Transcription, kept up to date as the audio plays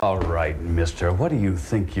All right, mister, what do you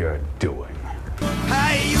think you're doing?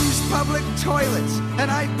 I use public toilets and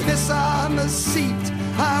I piss on the seat.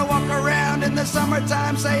 I walk around in the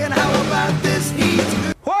summertime saying, how about this heat?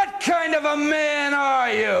 What kind of a man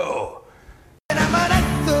are you? And I'm an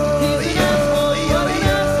asshole,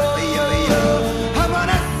 I'm an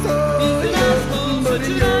asshole,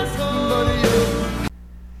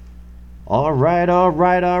 All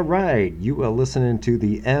right. You are listening to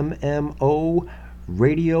the MMO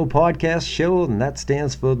Radio Podcast Show, and that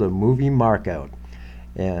stands for the Movie Markout.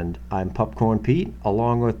 And I'm Popcorn Pete,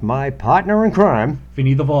 along with my partner in crime,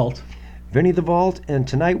 Vinny the Vault. Vinny the Vault, and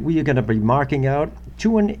tonight we are going to be marking out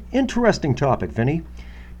to an interesting topic, Vinny.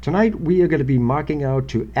 Tonight we are going to be marking out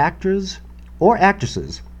to actors or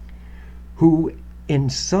actresses who, in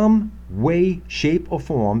some way, shape, or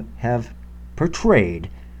form, have portrayed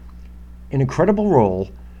an incredible role,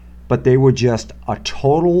 but they were just a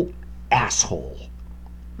total asshole.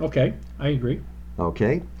 Okay, I agree.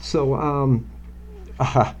 Okay, so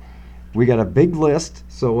we got a big list.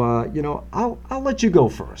 So I'll let you go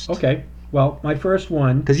first. Okay, well, my first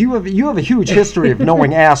one. Because you have a huge history of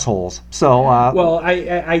knowing assholes. So Well,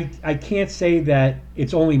 I can't say that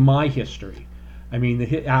it's only my history. I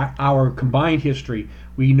mean, our combined history,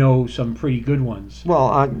 we know some pretty good ones.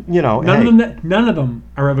 well, None of them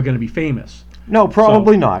are ever going to be famous. No,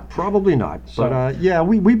 probably So- not. Probably not. So- But yeah,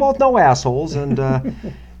 we both know assholes, and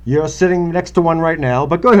you're sitting next to one right now.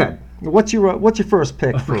 But go ahead. What's your first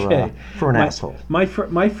pick for Okay. an asshole? My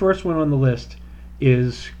first one on the list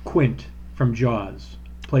is Quint from Jaws,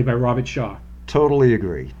 played by Robert Shaw. Totally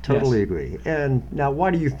agree. Totally Yes. agree. And now,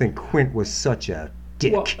 why do you think Quint was such a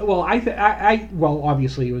dick? Well,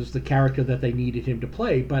 obviously it was the character that they needed him to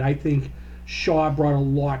play, but I think Shaw brought a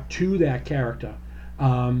lot to that character.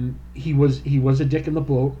 He was a dick in the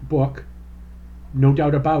book, no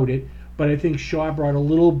doubt about it. But I think Shaw brought a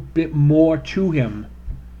little bit more to him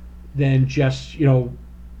than just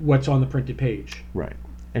what's on the printed page. Right.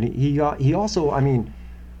 And he also, I mean,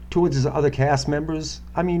 towards his other cast members,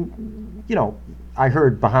 I mean, I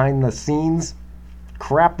heard behind the scenes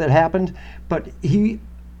crap that happened, but he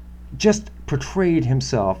just portrayed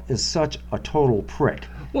himself as such a total prick.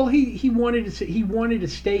 Well, he wanted to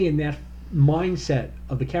stay in that mindset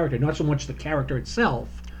of the character, not so much the character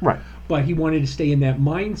itself, Right. but he wanted to stay in that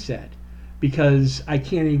mindset because I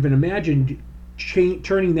can't even imagine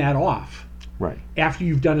turning that off Right. after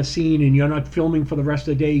you've done a scene and you're not filming for the rest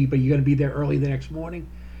of the day, but you're going to be there early the next morning.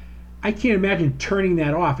 I can't imagine turning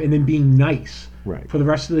that off and then being nice Right. for the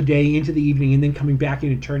rest of the day into the evening and then coming back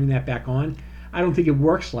in and turning that back on. I don't think it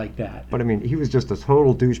works like that. But I mean, he was just a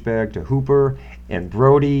total douchebag to Hooper and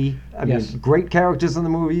Brody. I Yes. mean, great characters in the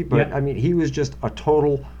movie, but Yeah. I mean, he was just a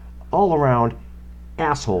total, all-around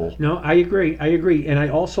asshole. No, I agree. And I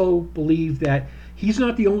also believe that he's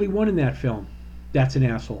not the only one in that film that's an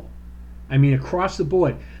asshole. I mean, across the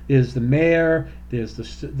board, there's the mayor, there's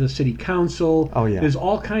the city council. Oh, yeah. There's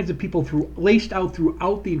all kinds of people laced out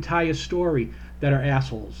throughout the entire story that are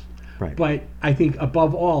assholes. Right. But I think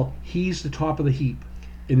above all, he's the top of the heap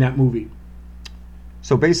in that movie.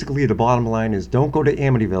 So basically, the bottom line is don't go to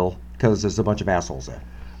Amityville because there's a bunch of assholes there.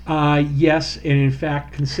 Yes, and in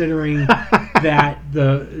fact, considering that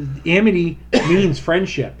the Amity means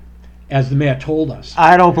friendship, as the mayor told us.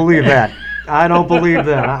 I don't believe that. I don't believe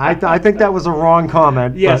that. I think that was a wrong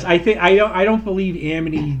comment. Yes, but I don't believe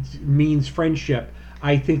Amity means friendship.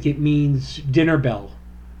 I think it means dinner bell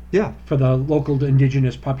yeah, for the local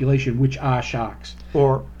indigenous population, which are sharks.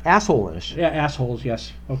 or asshole-ish. Yeah, assholes.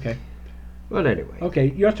 Yes. Okay. But anyway. Okay,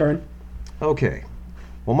 your turn. Okay.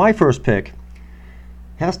 Well, my first pick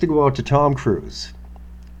has to go out to Tom Cruise.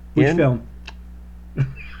 Which In- film?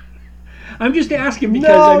 I'm just asking because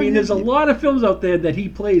No, I mean, there's a lot of films out there that he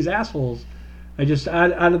plays assholes. I just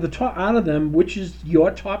out of them, which is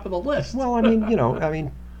your top of the list? Well, I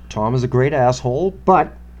mean, Tom is a great asshole,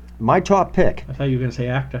 but my top pick. I thought you were going to say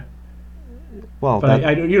actor, Well, but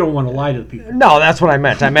you don't want to lie to the people. no, that's what I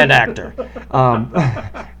meant. I meant actor.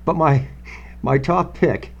 But my top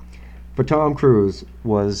pick for Tom Cruise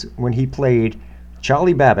was when he played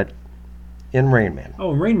Charlie Babbitt in Rain Man.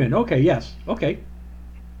 Oh, Rain Man. Okay, yes. Okay.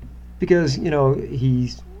 Because,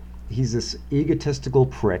 he's this egotistical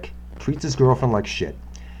prick, treats his girlfriend like shit,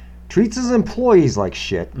 treats his employees like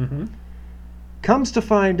shit, comes to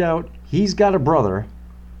find out he's got a brother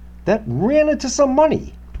that ran into some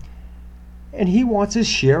money, and he wants his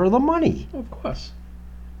share of the money. Of course.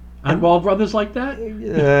 Aren't all brothers like that?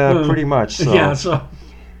 Pretty much so. Yeah,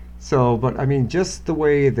 So, but I mean, just the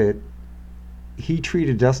way that he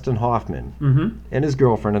treated Dustin Hoffman and his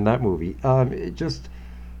girlfriend in that movie, just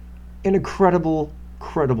an incredible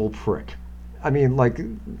prick. I mean, like,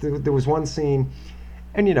 there was one scene,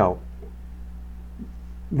 and you know,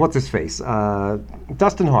 what's his face?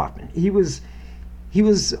 Dustin Hoffman. He was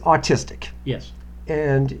autistic, Yes.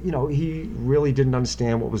 and you know, he really didn't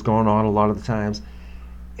understand what was going on a lot of the times,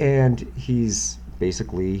 and he's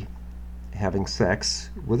basically having sex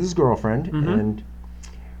with his girlfriend, and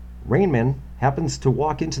Rain Man happens to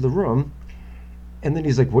walk into the room, and then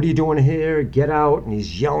he's like, "What are you doing here? Get out!" And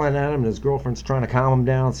he's yelling at him, and his girlfriend's trying to calm him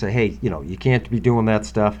down, say, "Hey, you know, you can't be doing that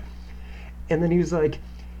stuff." And then he was like,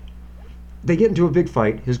 they get into a big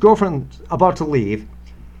fight. His girlfriend's about to leave,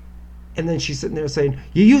 and then she's sitting there saying,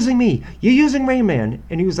 "You're using me. You're using Rain Man."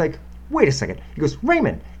 And he was like, "Wait a second." He goes,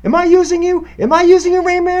 "Raymond, am I using you? Am I using you,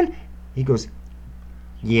 Rain Man?" He goes,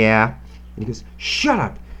 "Yeah." And he goes, "Shut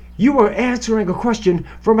up. You were answering a question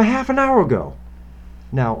from a half an hour ago."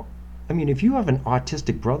 Now, I mean, if you have an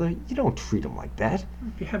autistic brother, you don't treat him like that.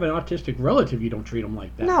 If you have an autistic relative, you don't treat them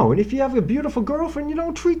like that. No, and if you have a beautiful girlfriend, you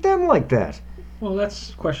don't treat them like that. Well,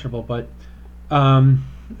 that's questionable, but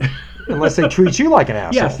Unless they treat you like an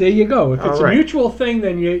asshole. yes, there you go. If it's All right. a mutual thing,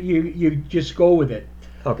 then you just go with it.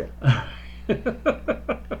 Okay.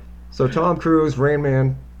 So Tom Cruise, Rain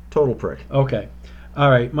Man, total prick. Okay. All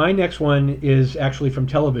right. My next one is actually from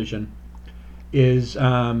television. Is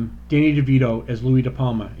Danny DeVito as Louis De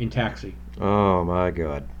Palma in Taxi? Oh my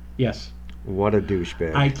God. Yes. What a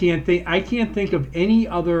douchebag. I can't think of any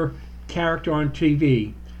other character on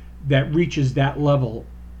TV that reaches that level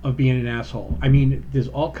of being an asshole. I mean, there's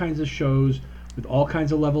all kinds of shows with all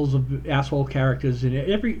kinds of levels of asshole characters, and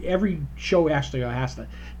every show actually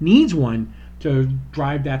needs one to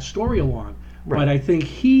drive that story along. Right. But I think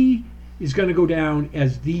he is going to go down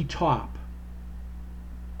as the top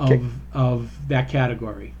of that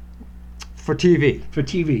category For TV. for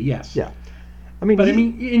TV. Yes. Yeah. I mean, But I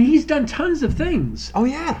mean, and he's done tons of things. Oh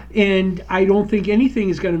yeah. And I don't think anything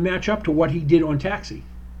is going to match up to what he did on Taxi.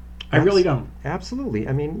 I really don't. Absolutely.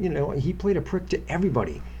 I mean, you know, he played a prick to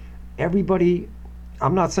everybody. Everybody,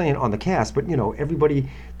 I'm not saying on the cast, but, you know, everybody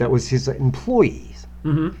that was his employees.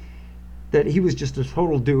 Mm-hmm. That he was just a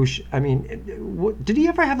total douche. I mean, did he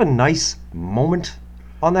ever have a nice moment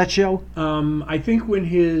on that show? I think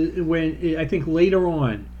I think later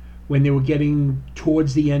on, when they were getting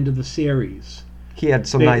towards the end of the series, He had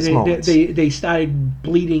some nice moments. They started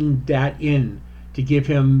bleeding that in to give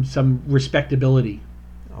him some respectability.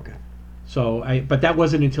 Okay. So but that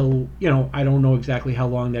wasn't until, you know, I don't know exactly how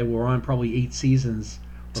long they were on, probably 8 seasons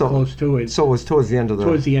or So close to it. So it was towards the end of the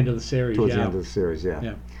towards the end of the series. towards yeah. the end of the series, yeah.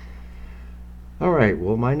 Yeah. All right.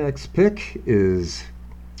 Well, my next pick is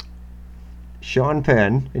Sean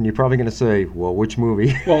Penn, and you're probably going to say, "Well, which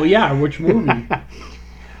movie?" Well, yeah, which movie?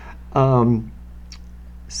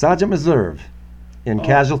 Sergeant Meserve in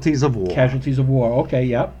Casualties of War. Casualties of War. Okay,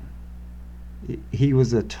 yep. He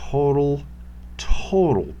was a total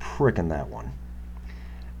prick in that one.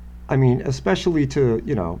 I mean, especially to,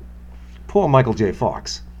 you know, poor Michael J.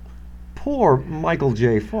 Fox. Poor Michael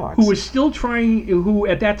J. Fox. Who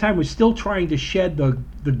at that time was still trying to shed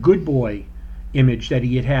the good boy image that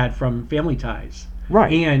he had from Family Ties.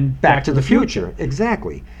 Right. And Back to the Future.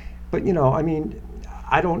 Exactly. But, you know, I mean,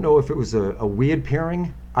 I don't know if it was a weird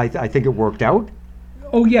pairing. I think it worked out.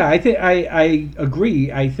 Oh yeah, I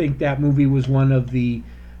agree. I think that movie was one of the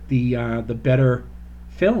better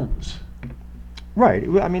films. Right.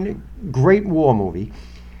 I mean, great war movie.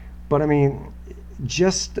 But, I mean,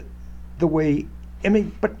 just the way... I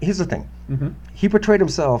mean, but here's the thing. Mm-hmm. He portrayed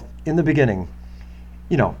himself in the beginning,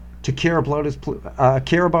 you know, to care about his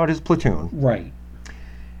platoon. Right.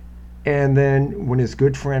 And then when his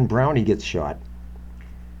good friend Brownie gets shot,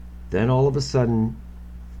 then all of a sudden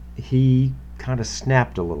he kind of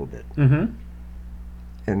snapped a little bit. Mm-hmm.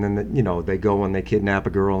 And then, you know, they go and they kidnap a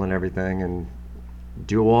girl and everything and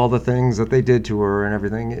do all the things that they did to her and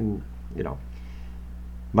everything. And, you know,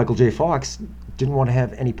 Michael J. Fox didn't want to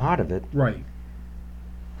have any part of it. Right.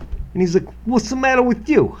 And he's like, "What's the matter with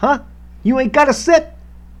you, huh? You ain't got a set?"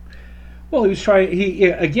 Well, he was trying.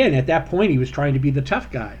 Again at that point he was trying to be the tough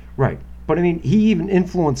guy. Right. But, I mean, he even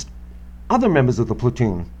influenced other members of the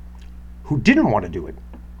platoon who didn't want to do it.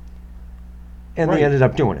 And Right. they ended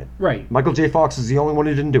up doing it. Right. Michael J. Fox is the only one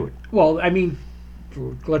who didn't do it. Well, I mean,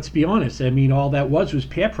 let's be honest. I mean, all that was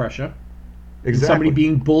peer pressure. Exactly. Somebody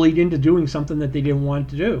being bullied into doing something that they didn't want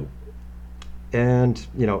to do. And,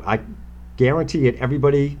 you know, I guarantee it,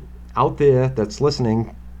 everybody out there that's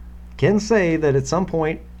listening can say that at some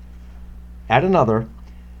point, at another,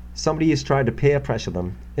 somebody has tried to peer pressure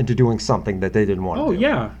them into doing something that they didn't want to Oh do.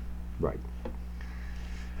 yeah. Right.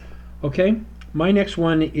 Okay. My next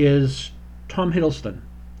one is Tom Hiddleston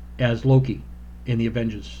as Loki in the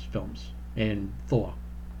Avengers films and Thor.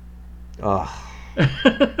 Come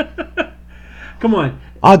on.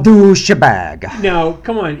 A douchebag. No,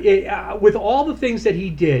 come on. With all the things that he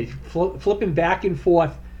did, flipping back and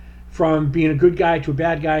forth from being a good guy to a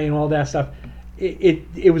bad guy and all that stuff,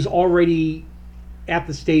 it was already at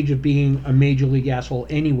the stage of being a major league asshole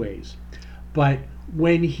anyways. But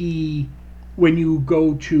when you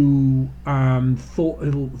go to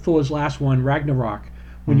Thor's last one, Ragnarok,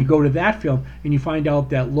 when you go to that film and you find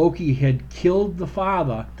out that Loki had killed the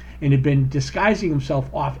father and had been disguising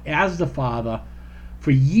himself off as the father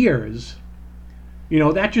for years,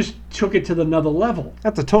 that just took it to another level.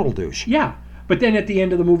 That's a total douche. Yeah. But then at the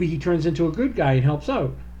end of the movie, he turns into a good guy and helps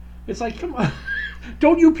out. It's like, come on.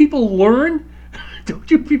 Don't you people learn? Don't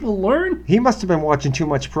you people learn? He must have been watching too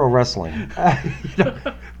much pro wrestling.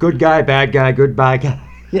 Good guy, bad guy, good bad guy.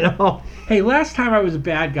 Hey, last time I was a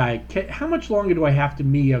bad guy, how much longer do I have to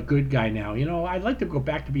be a good guy now? I'd like to go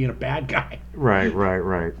back to being a bad guy.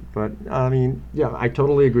 Right. But I mean, yeah, I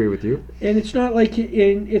totally agree with you. And it's not like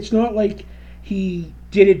he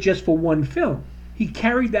did it just for one film. He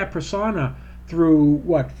carried that persona through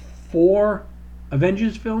what, 4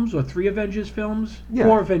 Avengers films or 3 Avengers films? Yeah.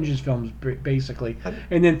 4 Avengers films, basically,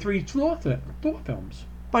 and then 3 Thor films.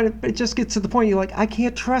 But it just gets to the point you're like, I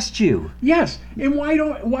can't trust you. Yes, and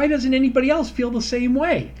why doesn't anybody else feel the same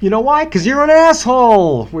way? You know why? Because you're an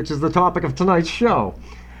asshole, which is the topic of tonight's show.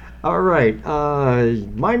 All right,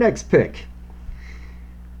 my next pick,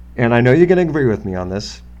 and I know you're going to agree with me on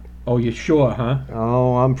this. Oh, you're sure, huh?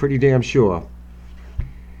 Oh, I'm pretty damn sure.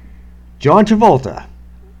 John Travolta.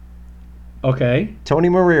 Okay. Tony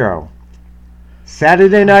Marrero.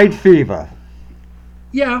 Saturday Night Fever.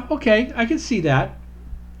 Yeah, okay, I can see that.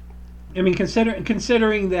 I mean,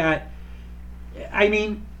 considering that, I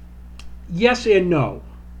mean, yes and no,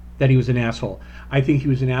 that he was an asshole. I think he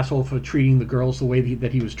was an asshole for treating the girls the way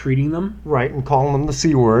that he was treating them. Right, and calling them the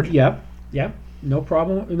C word. Yep, no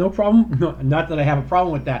problem. No, not that I have a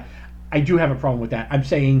problem with that. I do have a problem with that. I'm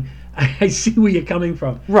saying I see where you're coming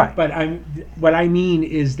from. Right. But what I mean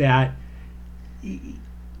is that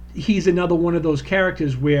he's another one of those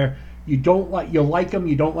characters where you like him,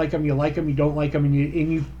 you don't like him, you like him, you don't like him, and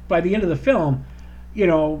you by the end of the film,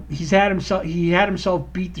 he had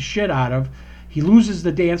himself beat the shit out of. He loses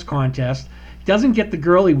the dance contest, doesn't get the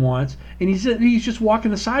girl he wants, and he's just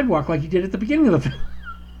walking the sidewalk like he did at the beginning of the film.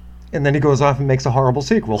 And then he goes off and makes a horrible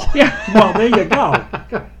sequel. Yeah, well, there you go.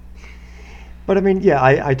 But I mean, yeah,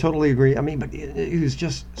 I totally agree. I mean, but he was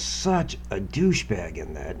just such a douchebag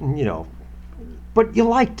in that, and but you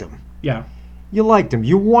liked him. Yeah. You liked him.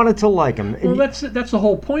 You wanted to like him. Well, that's the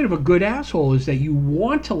whole point of a good asshole, is that you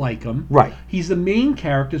want to like him. Right. He's the main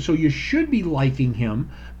character, so you should be liking him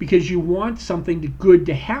because you want something good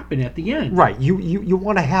to happen at the end. Right. You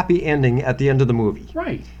want a happy ending at the end of the movie.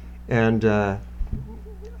 Right. And I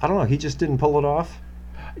don't know. He just didn't pull it off.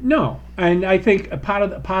 No, and I think a part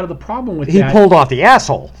of the problem with He that, pulled off the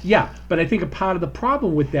asshole. Yeah, but I think a part of the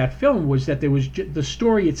problem with that film was that there was the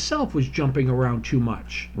story itself was jumping around too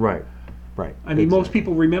much. Right. I mean, most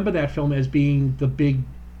people remember that film as being the big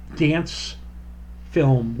dance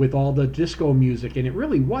film with all the disco music, and it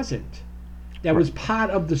really wasn't. That was part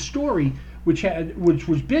of the story, which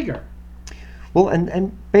was bigger. Well,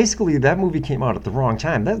 and basically that movie came out at the wrong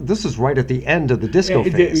time. This is right at the end of the disco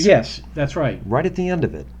phase. Yes, that's right. Right at the end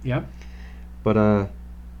of it. Yep. But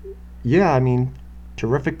yeah, I mean,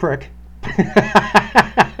 terrific prick.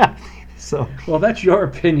 So. Well, that's your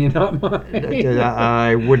opinion, not mine.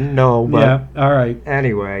 I wouldn't know, but yeah. All right.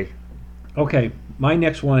 Anyway. Okay, my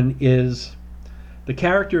next one is the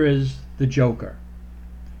character is the Joker,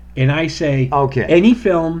 and I say, okay, any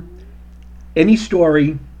film, any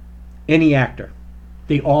story, any actor,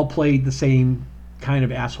 they all played the same kind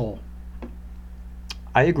of asshole.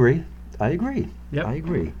 I agree. Yep. I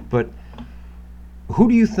agree. But who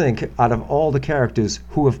do you think, out of all the characters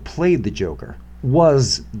who have played the Joker,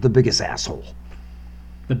 was the biggest asshole?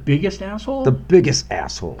 The biggest asshole? The biggest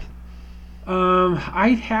asshole.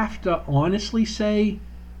 I'd have to honestly say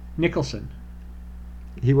Nicholson.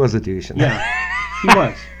 He was a douche. Yeah, he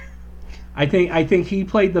was. I think he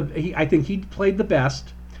played the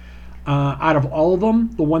best. Out of all of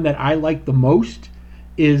them, the one that I like the most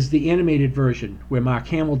is the animated version where Mark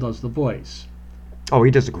Hamill does the voice. Oh, he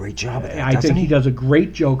does a great job at that. I think he does a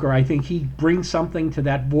great Joker. I think he brings something to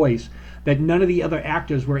that voice that none of the other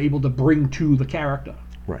actors were able to bring to the character.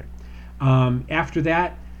 Right. After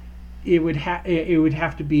that, it would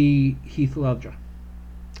have to be Heath Ledger.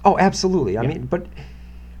 Oh, absolutely. I mean,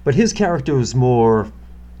 but his character was more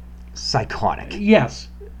psychotic. Yes.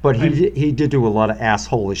 But he did do a lot of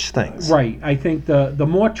asshole-ish things. Right. I think the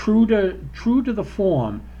more true to the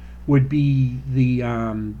form would be the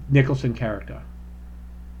Nicholson character.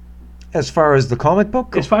 As far as the comic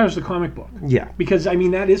book? As far as the comic book. Yeah. Because, I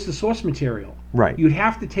mean, that is the source material. Right. You'd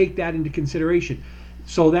have to take that into consideration.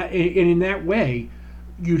 So that, and in that way,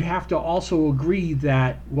 you'd have to also agree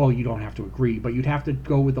that, well, you don't have to agree, but you'd have to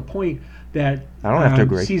go with the point that I don't have to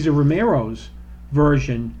agree. Cesar Romero's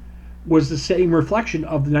version was the same reflection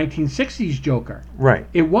of the 1960s Joker. Right.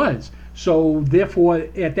 It was. So, therefore,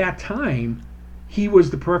 at that time, he was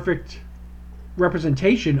the perfect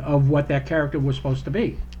representation of what that character was supposed to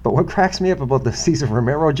be. But what cracks me up about the Cesar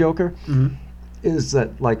Romero Joker is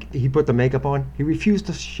that, like, he put the makeup on, he refused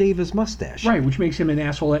to shave his mustache. Right, which makes him an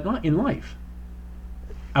asshole in life,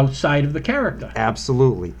 outside of the character.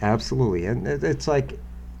 Absolutely, absolutely. And it's like,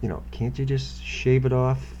 you know, can't you just shave it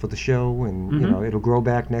off for the show and, you know, it'll grow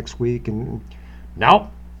back next week? And nope,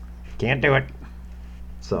 can't do it.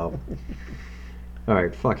 So, all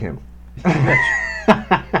right, fuck him.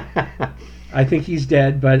 I think he's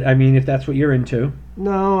dead, but I mean, if that's what you're into.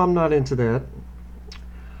 No, I'm not into that.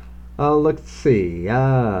 Let's see.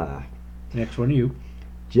 Next one, you.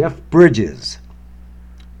 Jeff Bridges,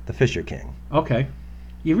 the Fisher King. Okay.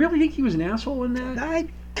 You really think he was an asshole in that? I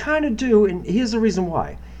kind of do, and here's the reason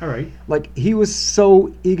why. All right. Like, he was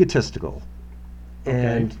so egotistical,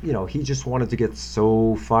 and, Okay. you know, he just wanted to get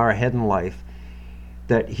so far ahead in life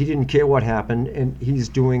that he didn't care what happened, and he's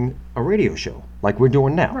doing a radio show like we're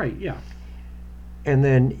doing now. Right, yeah. And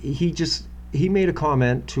then he made a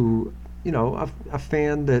comment to, you know, a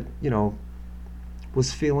fan that, you know,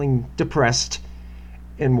 was feeling depressed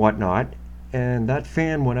and whatnot, and that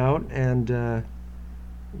fan went out and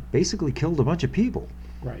basically killed a bunch of people.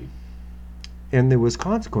 Right. And there was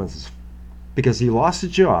consequences because he lost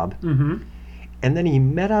his job, Mm-hmm. and then he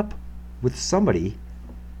met up with somebody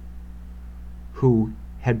who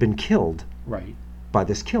had been killed Right. by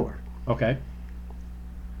this killer. Okay.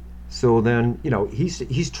 So then, you know,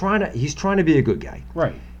 he's trying to be a good guy.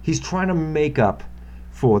 Right. He's trying to make up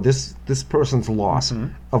for this person's loss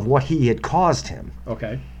of what he had caused him.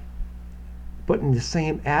 Okay. But in the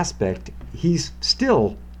same aspect, he's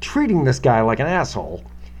still treating this guy like an asshole,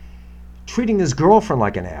 treating his girlfriend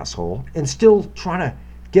like an asshole, and still trying to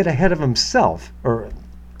get ahead of himself, or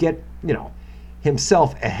get, you know,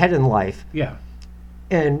 himself ahead in life. Yeah.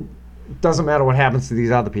 And it doesn't matter what happens to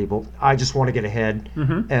these other people. I just want to get ahead,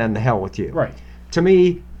 and the hell with you. Right. To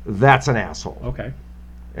me, that's an asshole. Okay.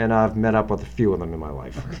 And I've met up with a few of them in my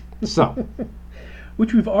life. So,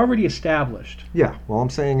 Which we've already established. yeah, well, I'm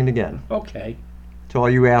saying it again Okay. to all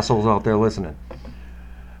you assholes out there listening.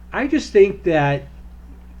 I just think that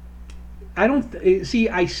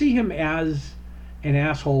I see him as an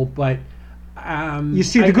asshole, but You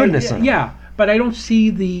see the goodness in him. Yeah, but I don't see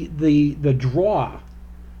the draw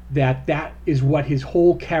that is what his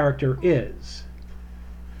whole character is.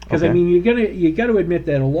 Because I Okay. mean, you got to admit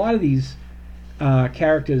that a lot of these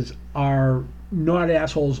characters are not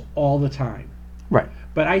assholes all the time. Right.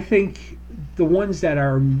 But I think the ones that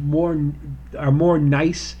are more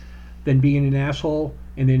nice than being an asshole,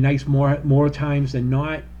 and they're nice more times than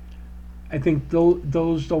not, I think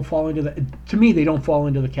those don't fall into the. To me, they don't fall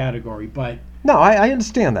into the category. But No, I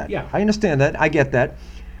understand that. Yeah. I understand that. I get that.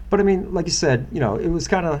 But I mean, like you said, you know, it was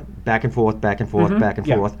kind of back and forth, back and forth, back and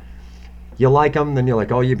Yeah. forth. You like them, then you're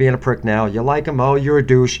like, oh, you're being a prick now. You like them, oh, you're a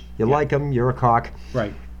douche. You like them, you're a cock.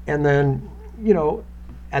 right, And then, you know,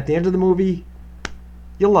 at the end of the movie,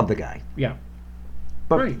 you love the guy. yeah,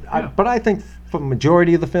 But Right, yeah. but I think for the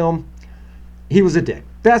majority of the film, he was a dick.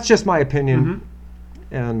 That's just my opinion,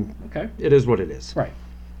 and okay, it is what it is. right,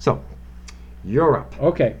 So, you're up.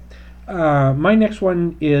 okay. My next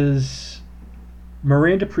one is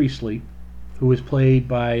Miranda Priestley, who is played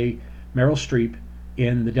by Meryl Streep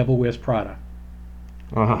in The Devil Wears Prada.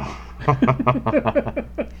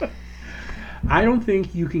 I don't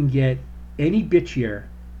think you can get any bitchier,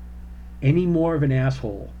 any more of an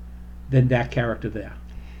asshole than that character there.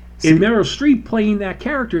 And Meryl Streep playing that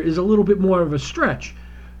character is a little bit more of a stretch,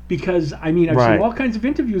 because I mean, I've Right. seen all kinds of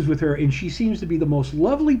interviews with her, and she seems to be the most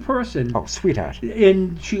lovely person. Oh, sweetheart.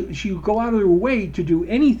 And she go out of her way to do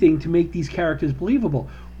anything to make these characters believable,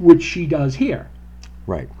 which she does here.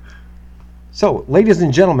 Right. So, ladies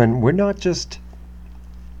and gentlemen, we're not just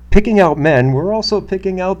picking out men, we're also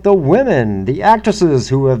picking out the women, the actresses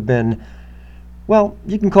who have been, well,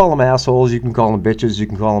 you can call them assholes, you can call them bitches, you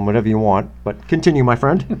can call them whatever you want, but continue, my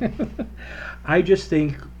friend. I just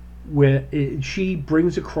think she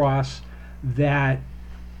brings across that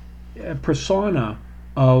persona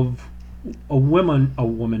of a woman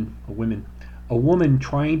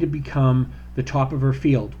trying to become the top of her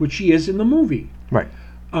field, which she is in the movie. Right.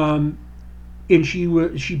 and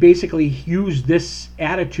she basically used this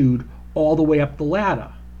attitude all the way up the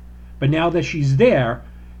ladder. But now that she's there,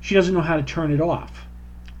 she doesn't know how to turn it off.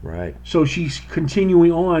 Right. So she's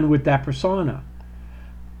continuing on with that persona.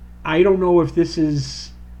 I don't know if this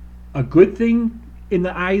is a good thing in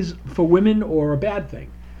the eyes for women or a bad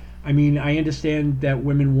thing. I mean, I understand that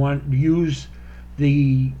women use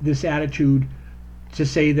this attitude to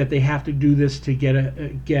say that they have to do this to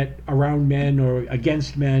get around men or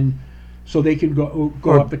against men, so they can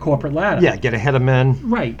go up the corporate ladder. Yeah, get ahead of men.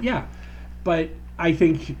 Right. Yeah, but I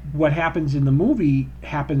think what happens in the movie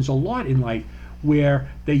happens a lot in life, where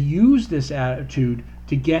they use this attitude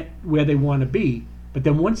to get where they want to be, but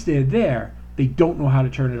then once they're there, they don't know how to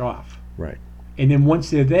turn it off. Right. And then once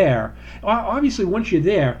they're there, obviously once you're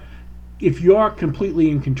there, if you're completely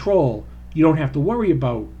in control, you don't have to worry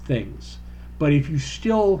about things. But if you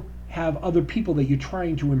still have other people that you're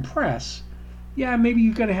trying to impress, yeah, maybe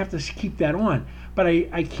you're going to have to keep that on. But I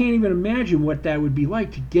can't even imagine what that would be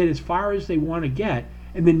like to get as far as they want to get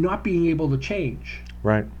and then not being able to change.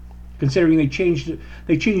 Right. Considering they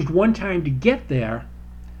changed one time to get there,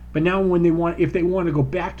 but now if they want to go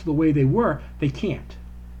back to the way they were, they can't.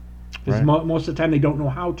 Because Right. most of the time they don't know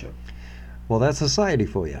how to. Well, that's society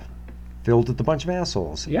for you, filled with a bunch of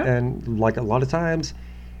assholes. Yeah. And like a lot of times,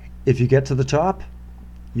 if you get to the top,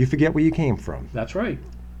 you forget where you came from, That's right.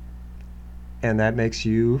 and that makes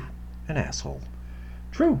you an asshole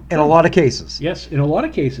True. in a lot of cases. Yes, in a lot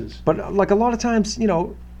of cases. But like a lot of times,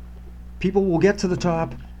 people will get to the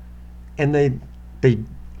top, and they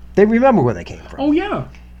remember where they came from, Oh yeah.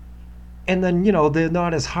 and then they're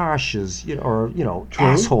not as harsh as True,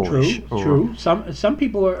 assholeish. True. Some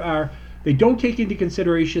people are they don't take into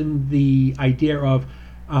consideration the idea of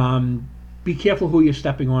be careful who you're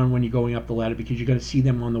stepping on when you're going up the ladder, because you're going to see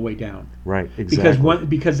them on the way down. Right. Exactly.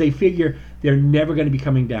 Because they figure they're never going to be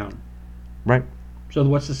coming down. Right. So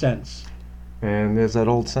what's the sense? And there's that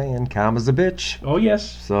old saying, karma's a bitch. Oh yes.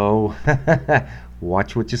 So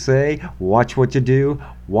watch what you say, watch what you do,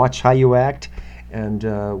 watch how you act. And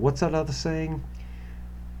what's that other saying?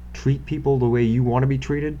 Treat people the way you want to be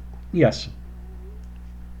treated. Yes.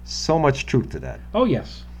 So much truth to that. Oh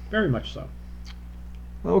yes. Very much so.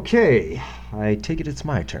 Okay, I take it it's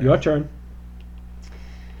my turn. Your turn.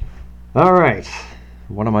 All right,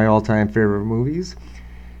 one of my all-time favorite movies.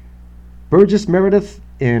 Burgess Meredith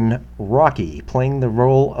in Rocky, playing the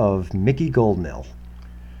role of Mickey Goldmill.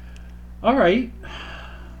 All right.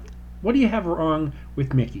 What do you have wrong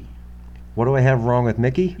with Mickey? What do I have wrong with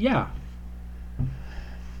Mickey? Yeah.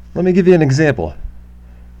 Let me give you an example.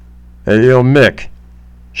 Hey, yo, Mick,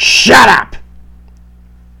 shut up!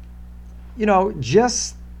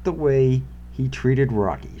 Just the way he treated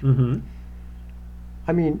Rocky. Mm-hmm.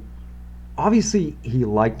 I mean, obviously he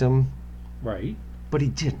liked him, Right. but he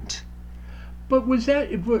didn't. But was that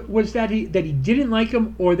he didn't like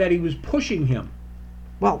him, or that he was pushing him?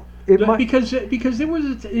 Well, it might, Because there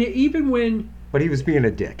was even when. but he was being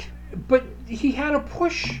a dick. But he had to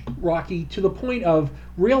push Rocky to the point of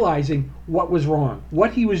realizing what was wrong.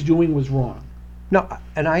 What he was doing was wrong. No,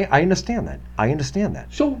 and I understand that. I understand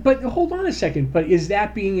that. So, but hold on a second. But is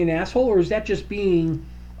that being an asshole, or is that just being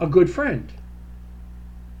a good friend?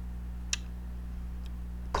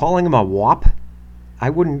 Calling him a wop, I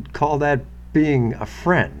wouldn't call that being a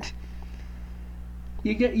friend.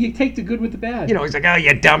 You take the good with the bad. He's like, oh,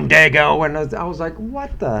 you dumb dago. And I was like,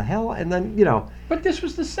 what the hell? And then, But this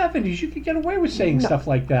was the 70s. You could get away with saying stuff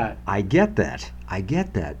like that. I get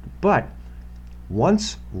that. But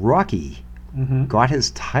once Rocky got his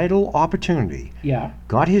title opportunity, Yeah.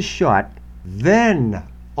 got his shot, then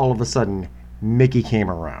all of a sudden Mickey came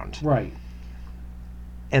around. Right.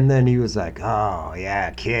 And then he was like, oh, yeah,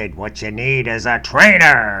 kid, what you need is a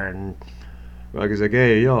trainer. And Rocky's like,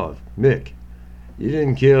 hey, yo, Mick, you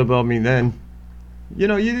didn't care about me then. You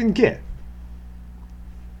didn't care.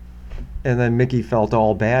 And then Mickey felt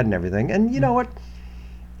all bad and everything. And you know what?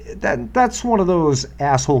 That's one of those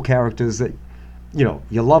asshole characters that, you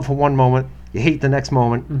love for one moment, you hate the next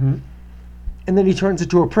moment, and then he turns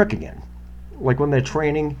into a prick again. Like when they're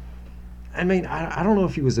training. I mean, I don't know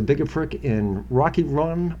if he was a bigger prick in Rocky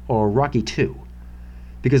 1 or Rocky 2.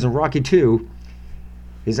 Because in Rocky 2,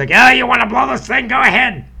 he's like, oh, you want to blow this thing? Go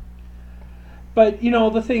ahead. But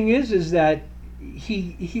the thing is that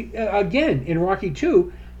he again in Rocky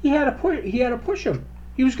 2, he had to push him.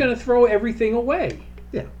 He was going to throw everything away.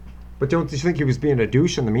 Yeah. But don't you think he was being a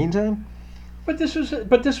douche in the meantime? But this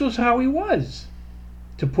was how he was.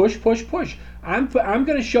 To push. I'm going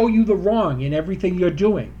to show you the wrong in everything you're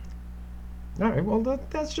doing. All right. Well,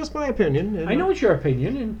 that's just my opinion. And I know it's your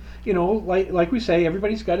opinion, and like we say,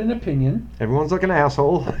 everybody's got an opinion. everyone's like an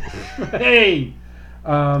asshole. Hey,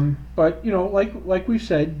 but like we've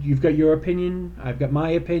said, you've got your opinion, I've got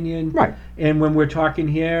my opinion, Right. And when we're talking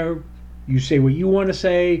here, you say what you want to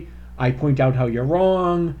say, I point out how you're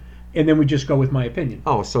wrong, and then we just go with my opinion.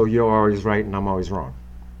 Oh, so you're always right and I'm always wrong.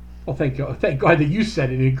 Well, thank God that you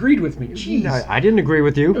said it and agreed with me. Jeez, I didn't agree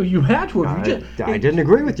with you. you had to have. You just, I didn't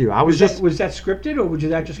agree with you. I was just. was that scripted, or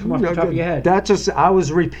did that just come off the top of your head? I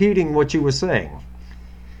was repeating what you were saying.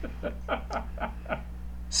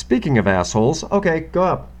 Speaking of assholes, okay, go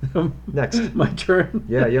up. Next. My turn.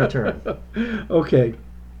 Yeah, your turn. Okay.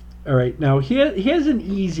 All right. Now here's an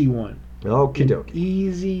easy one. Okie An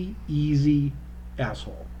dokie. easy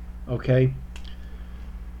asshole. Okay.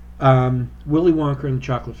 Willy Wonka and the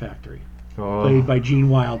Chocolate Factory, played by Gene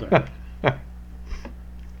Wilder.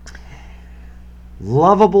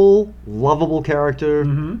 Lovable character,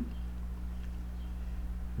 Hmm.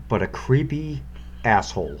 but a creepy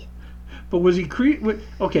asshole. But was he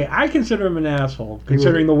Okay, I consider him an asshole,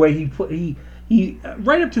 considering the way he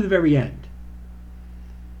right up to the very end.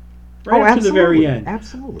 Right up to the very end.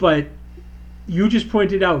 Absolutely. But you just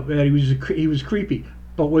pointed out that he was creepy.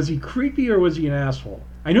 But was he creepy or was he an asshole?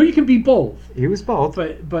 I know you can be both, he was both.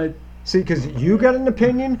 but See, because you got an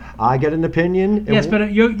opinion, I got an opinion. and yes,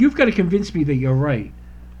 but you've got to convince me that you're right.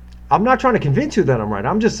 I'm not trying to convince you that I'm right.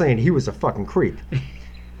 I'm just saying he was a fucking creep.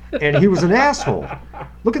 And he was an asshole.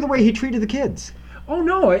 Look at the way he treated the kids. Oh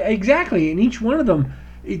no, exactly. And each one of them,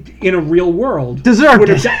 in a real world, Deserved would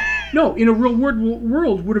have it. no, in a real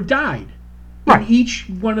world would have died. Right. In each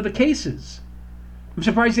one of the cases. I'm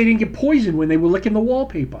surprised they didn't get poisoned when they were licking the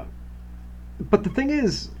wallpaper. But the thing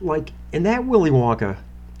is, like, in that Willy Wonka,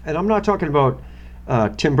 and I'm not talking about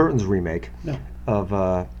Tim Burton's remake No.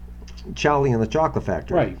 of Charlie and the Chocolate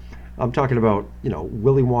Factory. Right. I'm talking about,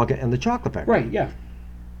 Willy Wonka and the Chocolate Factory. Right. Yeah.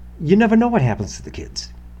 You never know what happens to the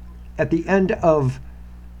kids. At the end of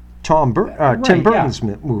Tim Right, Burton's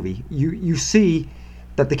movie, you see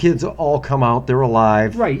that the kids all come out, they're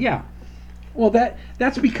alive. Right. Yeah. Well,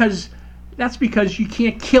 that's because you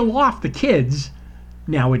can't kill off the kids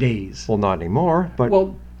nowadays. Well, not anymore, but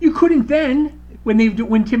Well, you couldn't then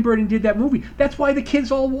when Tim Burton did that movie. That's why the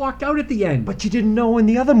kids all walked out at the end. but you didn't know in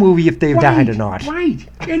the other movie if they right, died or not. Right.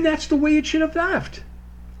 And that's the way it should have left.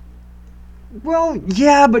 Well,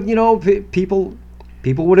 yeah, but people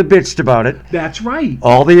would have bitched about it. That's right.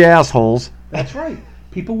 All the assholes. That's right.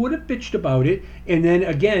 People would have bitched about it, and then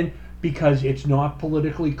again, because it's not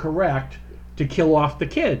politically correct to kill off the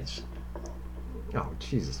kids. Oh,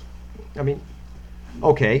 Jesus. I mean,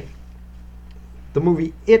 okay. The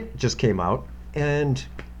movie It just came out, and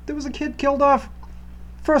there was a kid killed off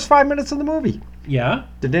first 5 minutes of the movie. Yeah.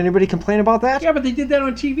 Did anybody complain about that? Yeah, but they did that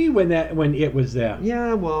on TV when it was there.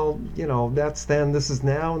 Yeah, well, that's then, this is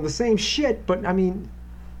now, and the same shit, but I mean,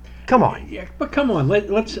 come on. Yeah, but come on,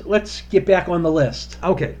 let's get back on the list.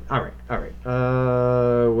 Okay, all right.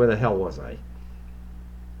 Where the hell was I?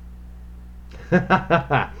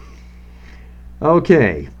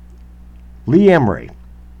 Okay. Lee Emery,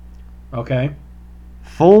 Okay.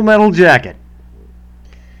 Full Metal Jacket,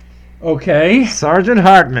 Okay. Sergeant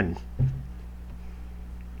Hartman.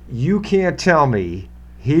 You can't tell me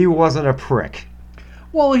he wasn't a prick.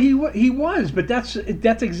 Well, he was, but that's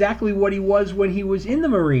exactly what he was when he was in the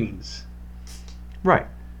Marines. Right.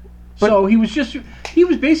 So he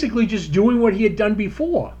was basically just doing what he had done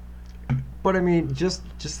before. But I mean, just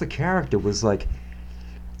the character was like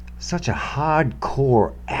such a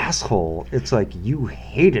hardcore asshole. It's like you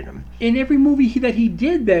hated him. In every movie that he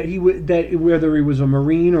did, that whether he was a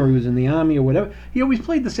Marine or he was in the Army or whatever, he always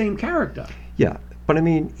played the same character. Yeah, but I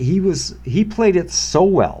mean, he played it so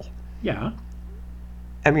well. Yeah.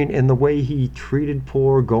 I mean, in the way he treated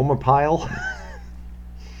poor Gomer Pyle,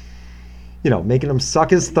 making him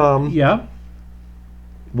suck his thumb, Yeah.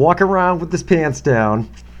 walk around with his pants down,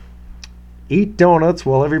 eat donuts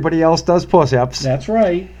while everybody else does push-ups. That's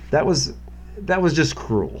right. That was just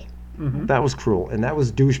cruel. Mhm. That was cruel, and that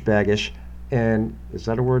was douchebaggish. And is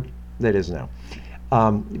that a word? That is now.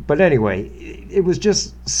 But anyway, it was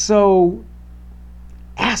just so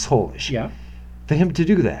assholish Yeah. for him to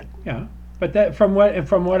do that. Yeah. But that from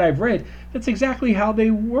what I've read, that's exactly how they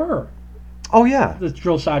were. Oh yeah, The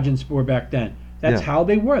drill sergeants were back then. That's Yeah. how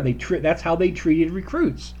they were. That's how they treated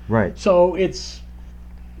recruits. right. So it's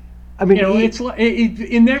I mean, it's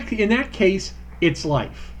in that case, it's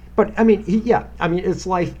life. But I mean, it's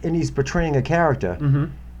life, and he's portraying a character. Mm-hmm.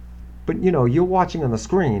 But you're watching on the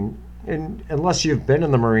screen, and unless you've been in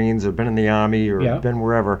the Marines or been in the Army or Yeah. been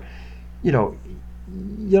wherever,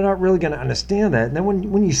 you're not really going to understand that. And then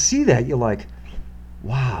when you see that, you're like,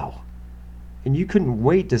 wow. And you couldn't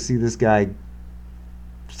wait to see this guy,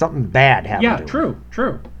 something bad happen Yeah, to him.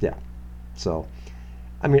 true. Yeah. So,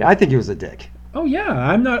 I mean, I think he was a dick. Oh yeah,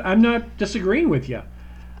 I'm not disagreeing with you.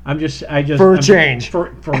 For a change.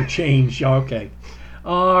 For a change. Okay.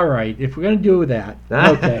 All right. If we're gonna do that,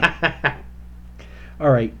 okay. All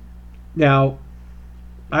right. Now,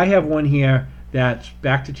 I have one here that's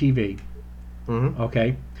back to TV. Mm-hmm.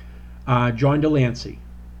 Okay. John Delancey,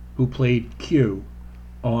 who played Q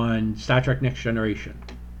on Star Trek Next Generation.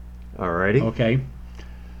 Alrighty. Okay.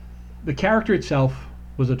 The character itself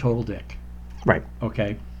was a total dick. Right.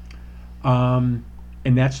 Okay. And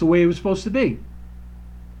that's the way it was supposed to be.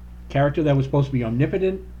 Character that was supposed to be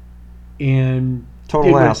omnipotent and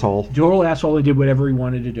Total asshole. Total asshole and did whatever he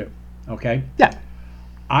wanted to do. Okay. Yeah.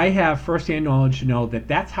 I have firsthand knowledge to know that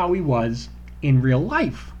that's how he was in real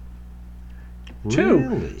life too.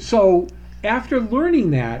 Really? So after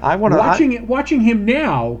learning that, watching watching him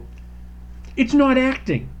now, it's not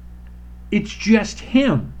acting. It's just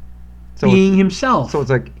him being himself. So it's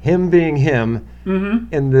like him being him,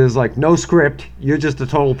 and there's like no script. You're just a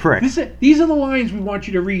total prick. These are the lines we want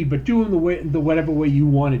you to read, but do them the whatever way you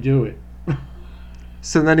want to do it.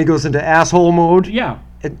 So then he goes into asshole mode. Yeah.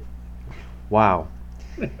 Wow.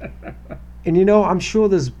 And you know, I'm sure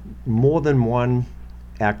there's more than one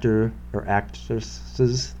actor or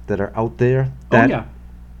actresses that are out there that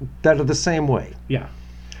are the same way. Yeah.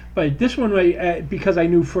 But this one, because I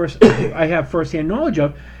knew I have firsthand knowledge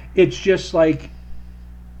of, it's just like,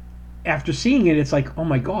 after seeing it, it's like, oh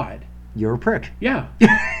my God. You're a prick. Yeah.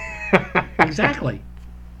 Exactly.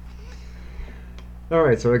 All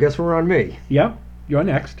right, so I guess we're on me. Yep. You're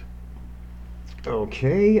next.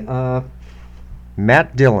 Okay.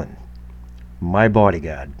 Matt Dillon, My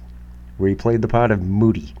Bodyguard, where he played the part of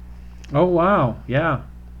Moody. Oh, wow. Yeah.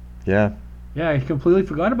 Yeah. Yeah, I completely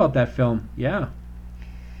forgot about that film. Yeah.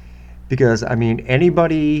 Because, I mean,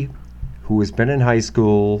 anybody who has been in high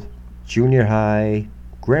school, junior high,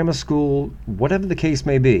 grammar school, whatever the case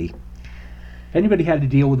may be. Anybody had to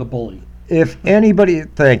deal with a bully.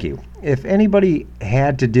 Thank you. If anybody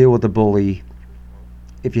had to deal with a bully,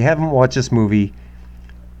 if you haven't watched this movie,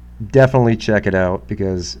 definitely check it out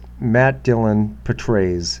because Matt Dillon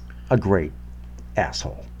portrays a great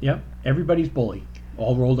asshole. Yep. Everybody's bully,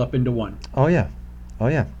 all rolled up into one. Oh, yeah. Oh,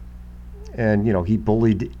 yeah. And, you know, he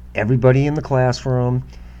bullied everybody in the classroom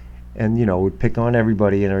and, you know, would pick on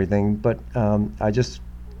everybody and everything. But I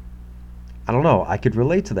don't know. I could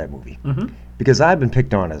relate to that movie because I've been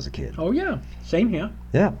picked on as a kid. Oh, yeah. Same here.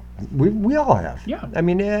 Yeah. We all have. Yeah. I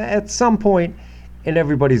mean, at some point in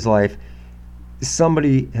everybody's life,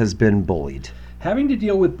 somebody has been bullied. Having to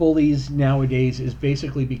deal with bullies nowadays has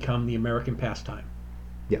basically become the American pastime.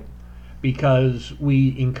 Yeah. Because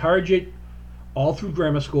we encourage it all through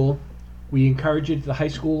grammar school. We encourage it at the high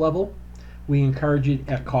school level. We encourage it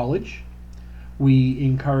at college. We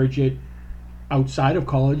encourage it outside of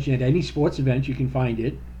college at any sports event you can find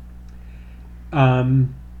it.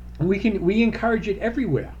 We encourage it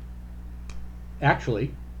everywhere,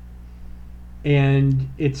 actually. And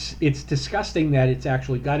it's disgusting that it's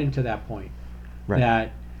actually got into that point. Right.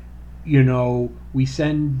 That, you know, we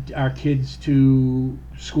send our kids to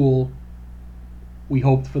school, we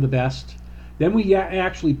hope for the best. Then we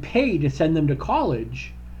actually pay to send them to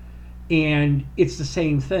college, and it's the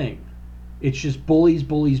same thing. It's just bullies.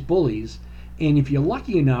 And if you're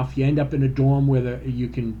lucky enough, you end up in a dorm where you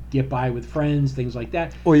can get by with friends, things like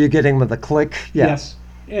that. Or you're getting with a clique. Yeah. Yes,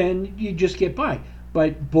 and you just get by.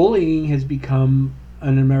 But bullying has become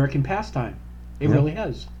an American pastime. It really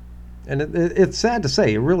has. And it's sad to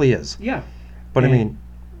say, it really is. Yeah. But I mean,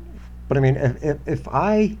 if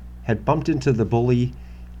I had bumped into the bully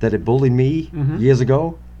that had bullied me years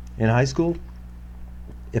ago in high school,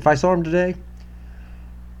 if I saw him today,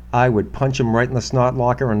 I would punch him right in the snot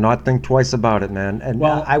locker and not think twice about it, man. And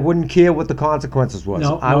I wouldn't care what the consequences was.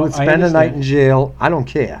 I would spend a night in jail. I don't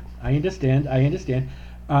care. I understand.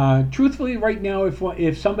 Truthfully, right now,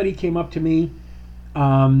 if somebody came up to me,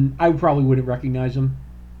 I probably wouldn't recognize him.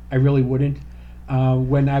 I really wouldn't.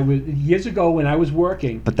 Years ago when I was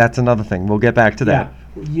working. But that's another thing. We'll get back to that.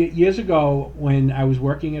 Yeah, years ago when I was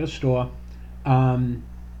working at a store, I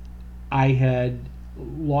had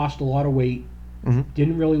lost a lot of weight.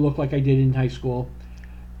 Didn't really look like I did in high school,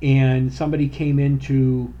 and somebody came in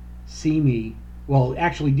to see me. Well,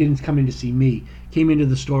 actually, didn't come in to see me. Came into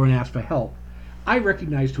the store and asked for help. I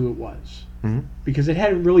recognized who it was because it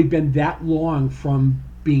hadn't really been that long from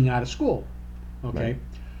being out of school. Okay. Right.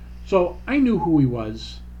 So I knew who he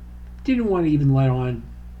was. Didn't want to even let on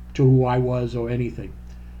to who I was or anything.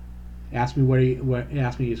 asked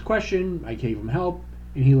me his question. I gave him help,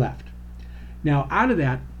 and he left. Now, out of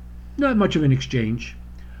that, not much of an exchange,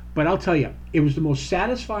 but I'll tell you, it was the most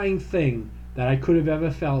satisfying thing that I could have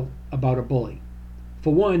ever felt about a bully.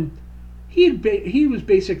 For one, he was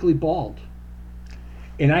basically bald,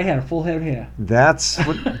 and I had a full head of hair. That's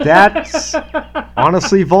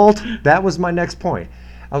honestly, Volt, that was my next point.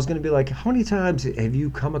 I was going to be like, how many times have you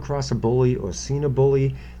come across a bully or seen a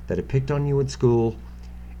bully that had picked on you at school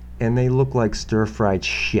and they look like stir-fried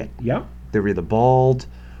shit? Yep. They're either bald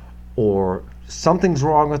or something's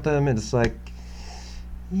wrong with them, and it's like,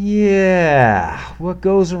 yeah, what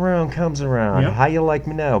goes around comes around. Yep. How you like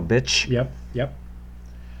me now, bitch? Yep.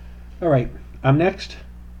 All right, I'm next.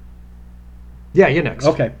 Yeah, you're next.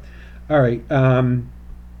 Okay. All right.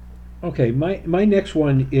 Okay, my next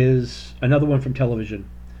one is another one from television.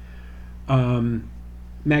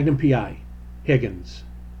 Magnum PI, Higgins,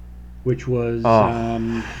 which was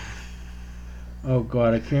oh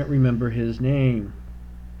God, I can't remember his name.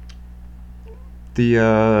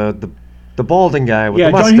 The balding guy with the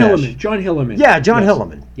John mustache. John Hillerman. Yeah, John Yes.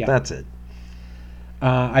 Hillerman. Yeah. That's it.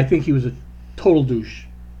 I think he was a total douche,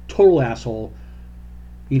 total asshole.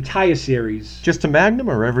 The entire series. Just to Magnum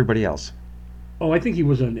or everybody else? Oh, I think he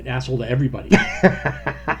was an asshole to everybody.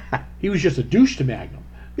 He was just a douche to Magnum.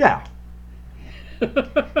 Yeah.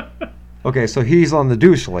 Okay, so he's on the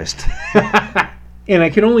douche list. And I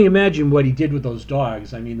can only imagine what he did with those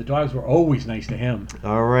dogs. I mean, the dogs were always nice to him.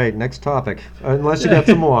 All right, next topic. Unless you got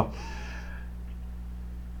some more.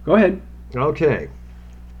 Go ahead. Okay.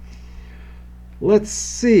 Let's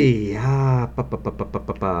see. All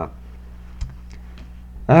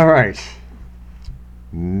right.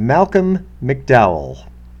 Malcolm McDowell,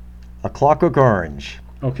 A Clockwork Orange.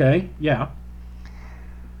 Okay, yeah.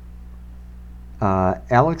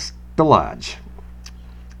 Alex DeLodge,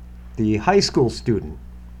 the high school student,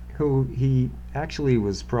 who he actually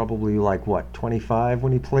was probably like, what, 25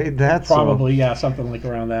 when he played that? Probably, yeah, something like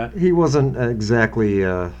around that. He wasn't exactly,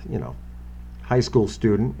 high school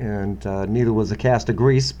student, and neither was the cast of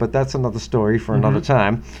Grease, but that's another story for another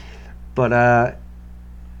time. But,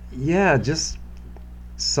 yeah, just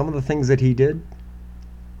some of the things that he did.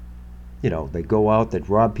 You know, they'd go out, they'd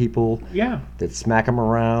rob people, Yeah. they'd smack them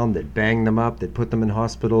around, they'd bang them up, they'd put them in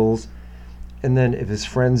hospitals. And then if his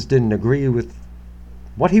friends didn't agree with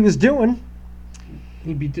what he was doing,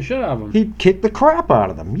 He beat the shit out of them. he'd kick the crap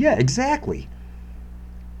out of them. Yeah, exactly.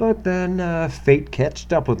 But then fate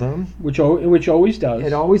catched up with him. Which always does.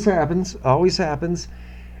 It always happens, always happens.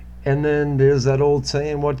 And then there's that old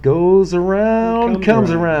saying, what goes around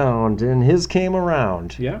comes around. And his came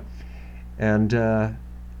around. Yeah. And,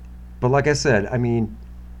 but like I said, I mean,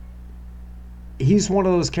 he's one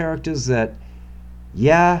of those characters that,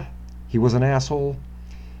 yeah, he was an asshole,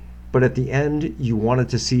 but at the end, you wanted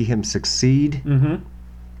to see him succeed. Mm-hmm.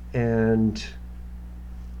 And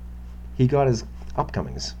he got his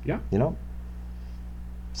upcomings. Yeah. You know?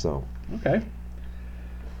 So. Okay.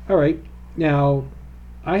 All right. Now,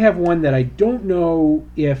 I have one that I don't know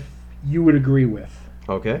if you would agree with.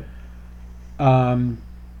 Okay.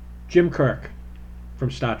 Jim Kirk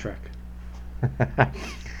from Star Trek.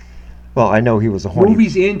 Well, I know he was a horny.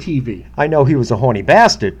 Movies and TV. I know he was a horny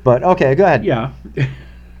bastard, but okay, go ahead. Yeah.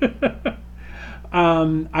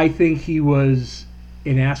 I think he was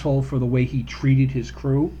an asshole for the way he treated his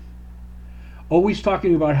crew. Always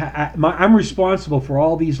talking about how I'm responsible for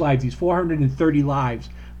all these lives, these 430 lives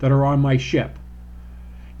that are on my ship.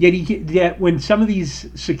 Yet when some of these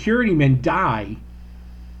security men die,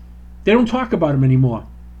 they don't talk about them anymore.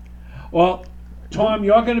 Well, Tom,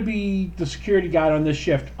 you're going to be the security guard on this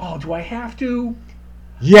shift. Oh, do I have to?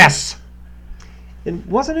 Yes. And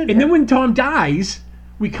wasn't it? And then when Tom dies,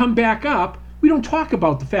 we come back up. We don't talk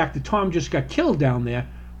about the fact that Tom just got killed down there.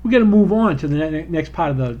 We got to move on to the next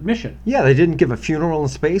part of the mission. Yeah, they didn't give a funeral in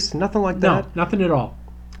space, nothing like No, that. nothing at all.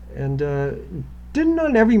 And didn't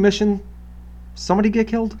on every mission somebody get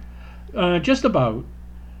killed? Just about.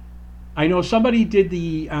 I know somebody did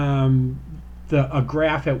a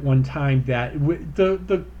graph at one time that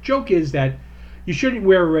the joke is that you shouldn't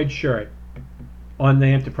wear a red shirt on the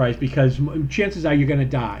Enterprise because chances are you're going to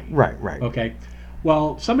die. Right. Okay.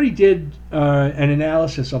 Well, somebody did an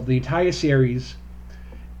analysis of the entire series,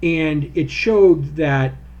 and it showed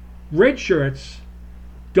that red shirts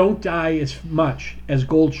don't die as much as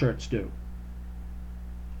gold shirts do.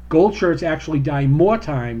 Gold shirts actually die more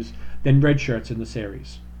times than red shirts in the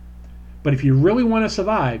series. But if you really want to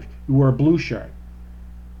survive, you wear a blue shirt.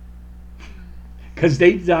 Because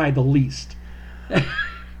they die the least.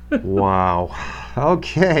 Wow.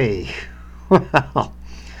 Okay. Well,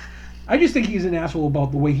 I just think he's an asshole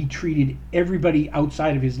about the way he treated everybody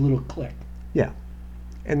outside of his little clique. Yeah.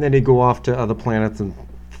 And then he'd go off to other planets and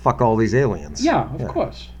fuck all these aliens. Yeah, of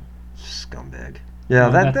course. Scumbag. Yeah,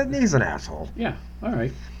 Well, that he's an asshole. Yeah, all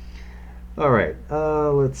right. All right,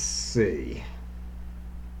 let's see.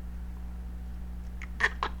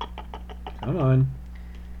 Come on.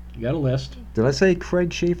 You got a list. Did I say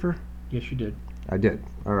Craig Schaefer? Yes, you did. I did.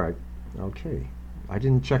 All right. Okay. I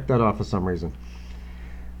didn't check that off for some reason.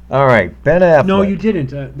 All right, Ben Affleck. No, you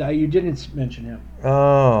didn't. You didn't mention him.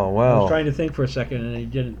 Oh, I well. was trying to think for a second, and you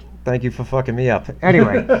didn't. Thank you for fucking me up.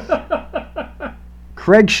 Anyway,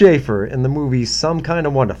 Craig Schaefer in the movie Some Kind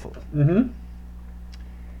of Wonderful. Mm-hmm.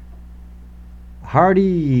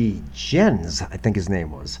 Hardy Jens, I think his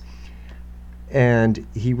name was. And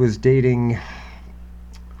he was dating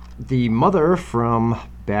the mother from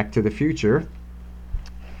Back to the Future.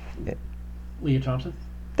 Leah Thompson.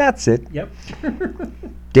 That's it. Yep.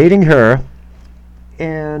 Dating her.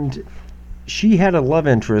 And she had a love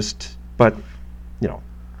interest, but, you know,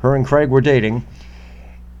 her and Craig were dating.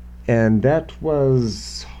 And that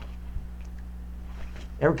was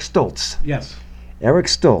Eric Stoltz. Yes. Eric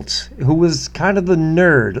Stoltz, who was kind of the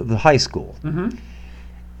nerd of the high school. Mm-hmm.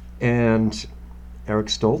 And Eric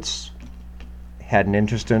Stoltz had an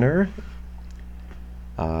interest in her.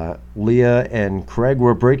 Leah and Craig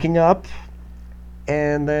were breaking up,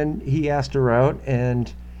 and then he asked her out,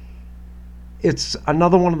 and it's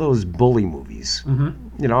another one of those bully movies.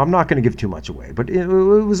 Mm-hmm. You know, I'm not going to give too much away, but it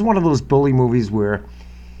was one of those bully movies where,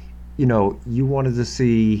 you know, you wanted to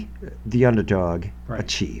see the underdog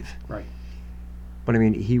achieve. Right. But I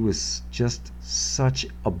mean, he was just such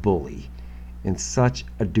a bully and such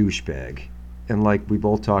a douchebag. And like we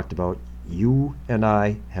both talked about, you and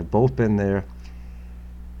I have both been there.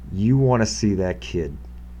 You want to see that kid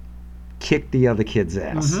kick the other kid's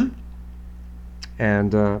ass. Mm-hmm.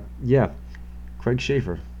 And yeah, Craig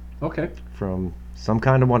Schaefer Okay. from Some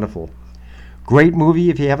Kind of Wonderful. Great movie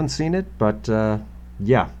if you haven't seen it, but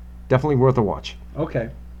yeah, definitely worth a watch.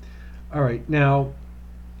 Okay. All right. Now,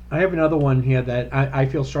 I have another one here that I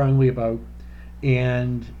feel strongly about,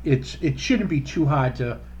 and it shouldn't be too hard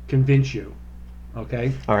to convince you.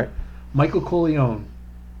 Okay? All right. Michael Corleone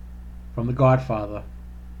from The Godfather.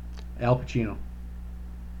 Al Pacino.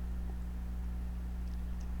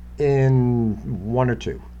 In one or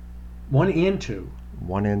two. 1 and 2.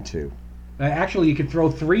 1 and 2. Actually, you could throw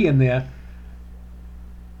 3 in there.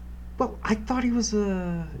 Well, I thought he was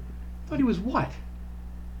I thought he was what?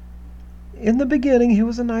 in the beginning, he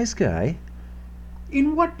was a nice guy.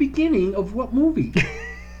 In what beginning of what movie?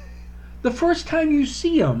 The first time you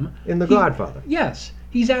see him... In The Godfather. Yes.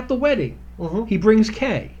 He's at the wedding. Mm-hmm. He brings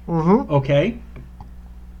Kay. Mm-hmm. Okay?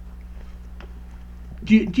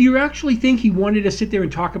 Do you actually think he wanted to sit there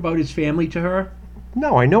and talk about his family to her?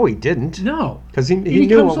 No, I know he didn't. No. Because he And knew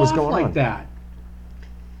comes what was off going like on. that.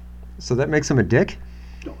 So that makes him a dick?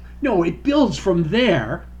 No, it builds from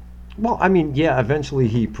there. Well, I mean, yeah, eventually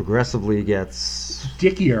he progressively gets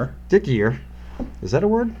Dickier. dickier. Is that a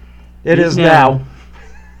word? It Yes, is now.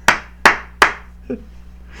 now.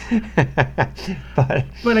 But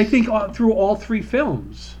But I think through all 3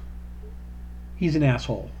 films, he's an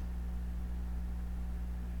asshole.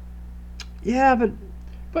 yeah, but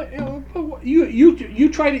But you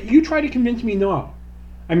try to convince me no.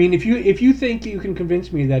 I mean, if you think you can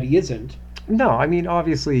convince me that he isn't, no, I mean,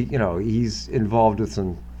 obviously, you know, he's involved with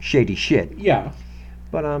some shady shit. yeah.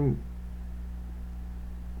 But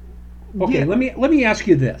Okay, yeah. let me ask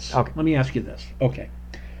you this. Okay. Let me ask you this. Okay.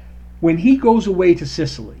 When he goes away to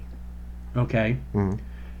Sicily, okay, Mhm.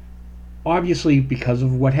 obviously because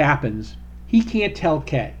of what happens, he can't tell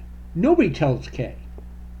Kay. Nobody tells Kay.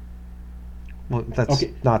 Well, that's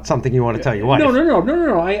Okay. not something you want to tell your wife.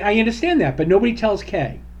 No. I understand that, but nobody tells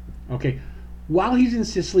Kay. Okay. While he's in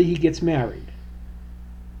Sicily, he gets married.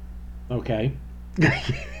 Okay.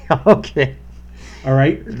 Okay. All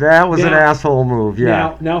right. That was an Now- asshole move,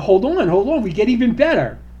 yeah. Now hold on. We get even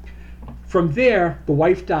better. From there, the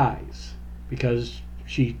wife dies because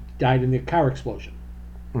she died in the car explosion.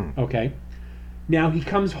 Hmm. Okay. Now he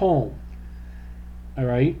comes home. All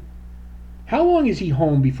right. How long is he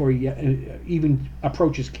home before he even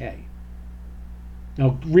approaches Kay?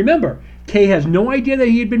 Now remember, Kay has no idea that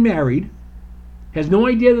he had been married. Has no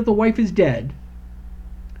idea that the wife is dead.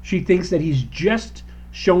 She thinks that he's just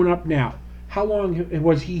shown up now. How long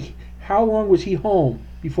was he home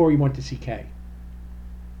before he went to see Kay?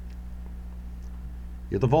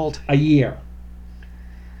 You're the vault. A year.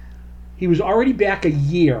 He was already back a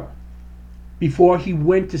year before he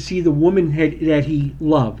went to see the woman that he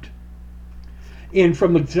loved. And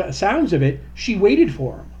from the sounds of it, she waited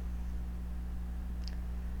for him.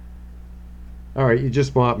 All right, you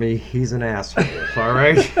just bought me. He's an asshole. All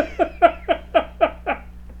right.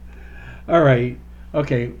 All right.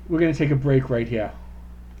 Okay, we're going to take a break right here.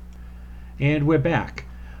 And we're back.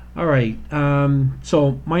 All right.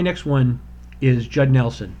 So my next one is Judd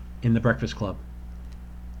Nelson in The Breakfast Club.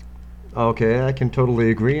 Okay, I can totally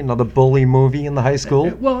agree. Another bully movie in the high school.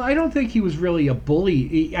 Well, I don't think he was really a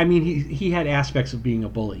bully. I mean, he had aspects of being a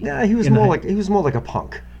bully. Yeah, he was in the more high- like he was more like a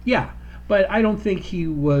punk. Yeah, but I don't think he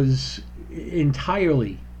was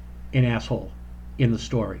entirely an asshole in the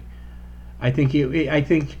story. I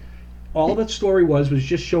think all that story was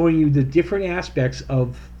just showing you the different aspects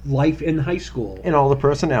of life in high school. And all the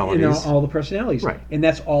personalities. All the personalities. Right. And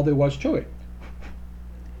that's all there was to it.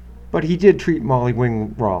 But he did treat Molly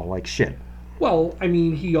Ringwald like shit. Well, I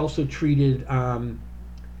mean, he also treated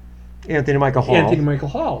Anthony Michael Hall. Anthony Michael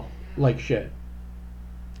Hall like shit.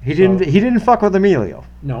 He didn't fuck with Emilio.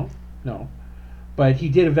 No. But he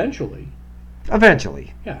did eventually.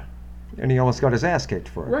 Eventually. Yeah. And he almost got his ass kicked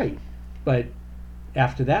for it. Right. But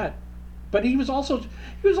after that, but he was also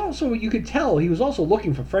you could tell he was also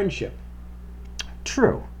looking for friendship.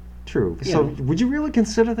 True. So Yeah. would you really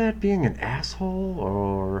consider that being an asshole,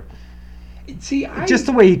 or See, just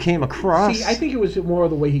the way he came across? See, I think it was more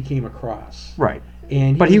the way he came across. Right.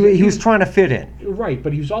 And But he was trying to fit in. right,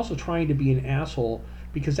 but he was also trying to be an asshole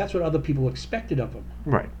because that's what other people expected of him.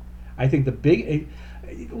 Right. I think the big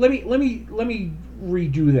let me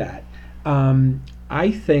redo that.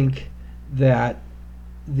 I think that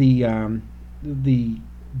the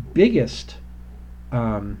biggest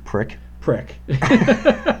Prick.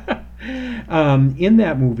 in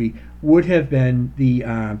that movie would have been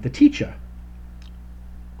the teacher.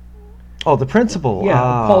 Oh, the principal. Yeah,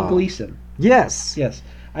 Paul Gleason. Yes. Yes,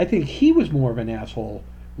 I think he was more of an asshole,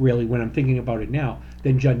 really, when I'm thinking about it now,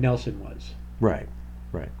 than Judd Nelson was. Right.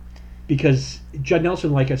 Because Judd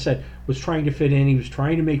Nelson, like I said, was trying to fit in. He was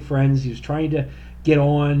trying to make friends. He was trying to get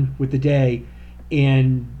on with the day,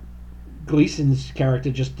 and Gleason's character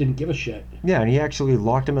just didn't give a shit. Yeah, and he actually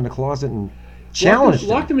locked him in the closet and challenged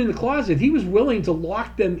Locked him in the closet. He was willing to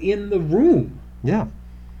lock them in the room. Yeah.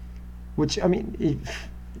 Which, I mean,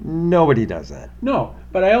 nobody does that. No,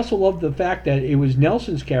 but I also love the fact that it was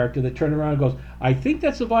Nelson's character that turned around and goes, "I think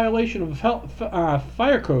that's a violation of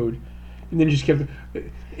fire code," and then just kept.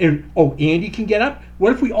 And Andy can get up.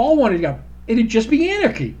 What if we all wanted to get up? It'd just be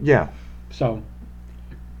anarchy. Yeah. So.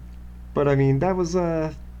 But I mean, that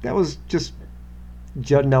was just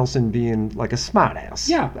Judd Nelson being like a smartass.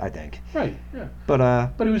 Yeah. I think. Right. Yeah.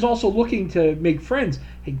 But But he was also looking to make friends,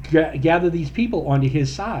 gather these people onto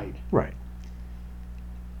his side. right.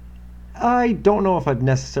 I don't know if I'd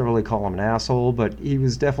necessarily call him an asshole, but he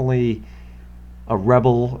was definitely a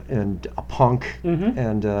rebel and a punk, Mhm.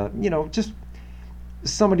 and just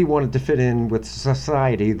somebody wanted to fit in with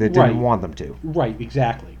society that didn't Right. want them to. Right.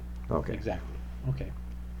 Exactly. Okay. Exactly. Okay.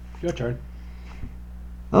 Your turn.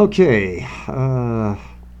 Okay.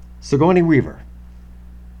 Sigourney Weaver,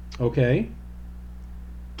 Okay.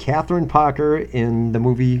 Catherine Parker in the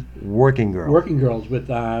movie Working Girl. Working Girls with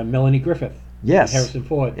Melanie Griffith. Yes. Harrison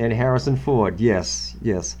Ford. And Harrison Ford, yes.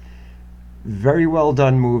 Very well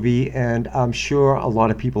done movie, and I'm sure a lot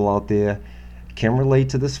of people out there can relate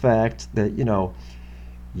to this fact that,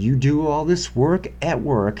 you do all this work at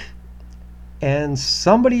work, and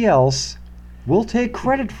somebody else will take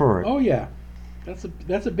credit for it. Oh yeah,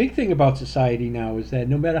 that's a big thing about society now, is that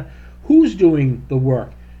no matter who's doing the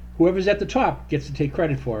work, whoever's at the top gets to take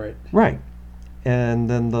credit for it. Right. And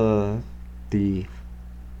then the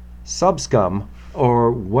subscum,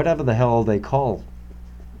 or whatever the hell they call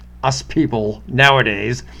us people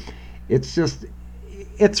nowadays, it's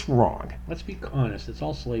wrong. Let's be honest, it's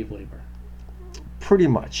all slave labor. Pretty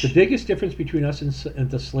much. The biggest difference between us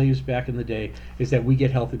and the slaves back in the day is that we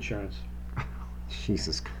get health insurance.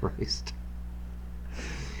 Jesus Christ.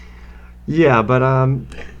 Yeah, but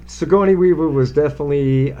Sigourney Weaver was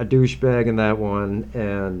definitely a douchebag in that one,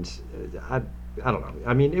 and I don't know.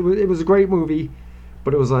 I mean, it was a great movie,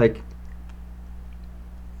 but it was like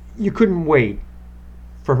you couldn't wait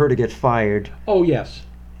for her to get fired, Oh yes.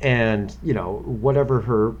 and whatever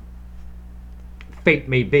her fate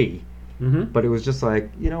may be. Mm-hmm. But it was just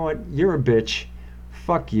like, you know what? You're a bitch.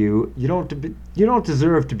 Fuck you. You don't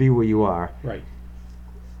deserve to be where you are. Right.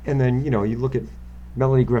 And then, you look at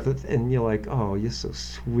Melanie Griffith and you're like, oh, you're so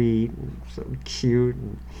sweet and so cute.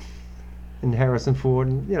 And Harrison Ford.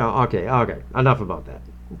 And, okay. Enough about that.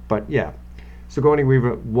 But yeah, Sigourney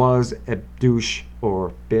Weaver was a douche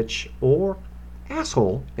or bitch or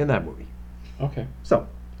asshole in that movie. Okay. So,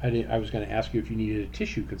 I was going to ask you if you needed a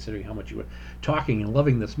tissue, considering how much you were talking and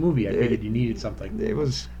loving this movie. I figured you needed something. it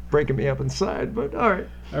was breaking me up inside, but all right.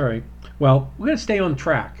 All right. Well, we're going to stay on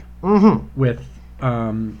track with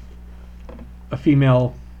a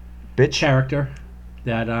female Bitch. character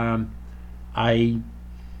that I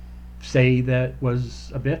say that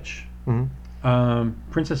was a bitch.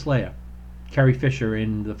 Princess Leia, Carrie Fisher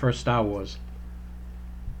in the first Star Wars.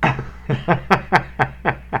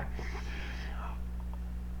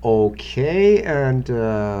 Okay, and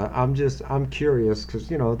I'm curious because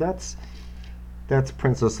that's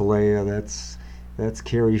Princess Leia, that's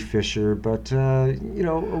Carrie Fisher, but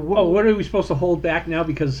What are we supposed to hold back now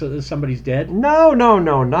because somebody's dead? No,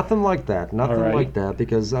 nothing like that, nothing All right. like that,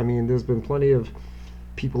 because I mean, there's been plenty of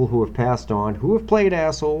people who have passed on who have played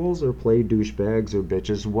assholes or played douchebags or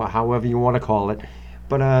bitches, however you want to call it,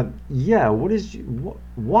 but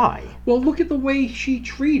why? Well, look at the way she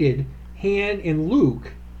treated Han and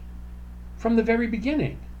Luke from the very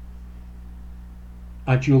beginning.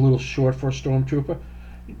 Aren't you a little short for a stormtrooper?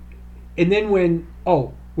 And then when,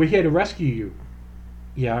 we're here to rescue you.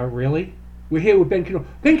 Yeah, really? We're here with Ben Kenobi.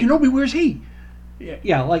 Ben Kenobi, where's he?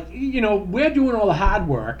 Yeah, like, we're doing all the hard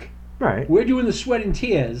work. Right. We're doing the sweat and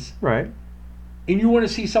tears. Right. And you want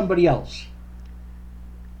to see somebody else.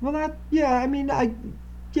 Well, I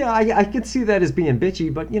could see that as being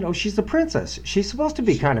bitchy, but she's a princess. She's supposed to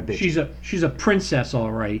be kind of bitchy. She's a princess,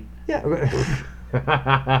 all right. Yeah.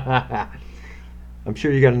 I'm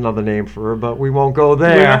sure you got another name for her, but we won't go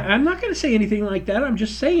there. Well, I'm not going to say anything like that. I'm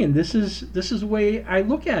just saying this is the way I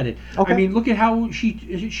look at it. Okay. I mean, look at how she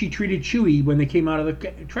treated Chewie when they came out of the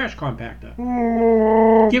trash compactor.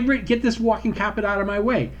 Get this walking carpet out of my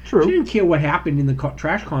way. True. She didn't care what happened in the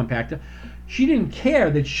trash compactor. She didn't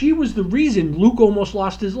care that she was the reason Luke almost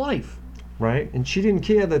lost his life. Right, and she didn't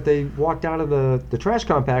care that they walked out of the trash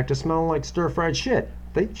compactor smelling like stir-fried shit.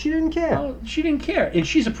 She didn't care. Well, she didn't care. And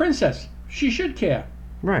she's a princess. She should care.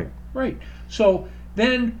 Right. Right. So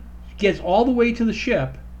then gets all the way to the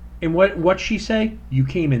ship, and what she say? You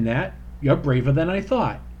came in that. You're braver than I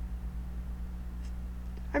thought.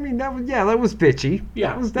 I mean, that was bitchy.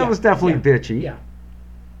 Yeah. That was definitely bitchy. Yeah.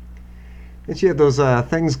 And she had those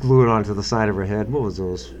things glued onto the side of her head. What was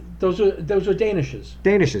those? Those are Danishes.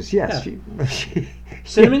 Danishes, yes. Yeah.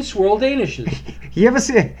 Cinnamon swirl Danishes. You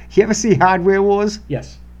ever see Hardware Wars?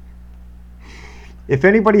 Yes. If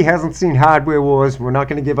anybody hasn't seen Hardware Wars, we're not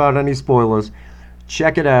going to give out any spoilers.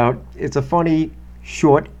 Check it out. It's a funny,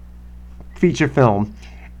 short feature film,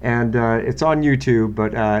 and it's on YouTube.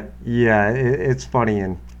 But it's funny,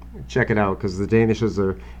 and check it out because the Danishes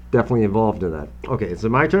are definitely involved in that. Okay, is it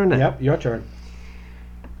my turn now? Yep, your turn.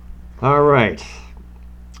 All right.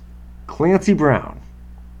 Clancy Brown,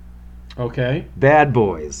 Okay. Bad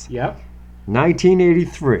Boys, Yep.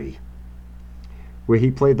 1983, where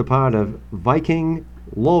he played the part of Viking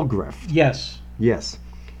Lolgriff. Yes. Yes.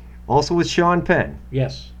 Also with Sean Penn,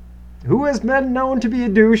 Yes. who has been known to be a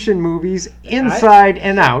douche in movies inside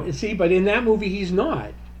and out. See, but in that movie, he's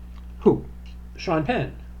not. Who? Sean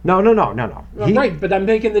Penn. No. Right, but I'm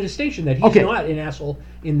making the distinction that he's not an asshole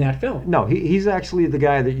in that film. No, he's actually the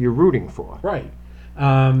guy that you're rooting for. Right.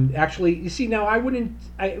 Actually, you see, now I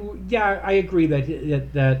agree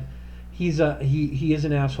that he is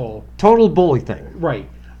an asshole. Total bully thing. Right.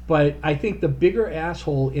 But I think the bigger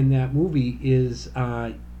asshole in that movie is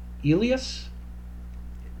Elias.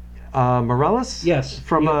 Morales? Yes.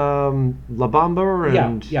 From La Bamba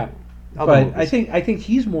and yeah. other But movies. I think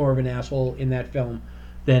he's more of an asshole in that film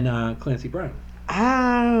than Clancy Brown.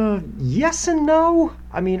 Yes and no.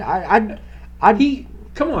 I mean,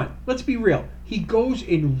 Come on, let's be real. He goes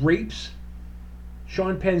and rapes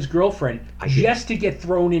Sean Penn's girlfriend just to get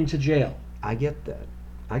thrown into jail. I get that.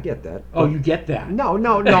 Oh, you get that? No.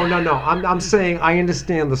 I'm saying I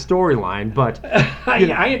understand the storyline, but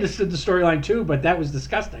I understood the storyline too, but that was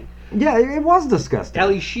disgusting. yeah, it was disgusting.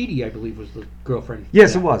 Ali Sheedy, I believe, was the girlfriend.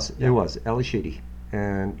 Yes, Yeah. it was. It was Ellie Sheedy,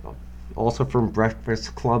 and also from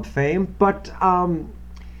Breakfast Club fame. But I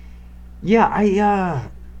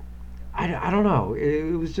don't know.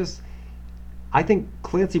 It was just. I think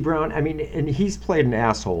Clancy Brown. I mean, and he's played an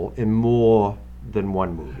asshole in more than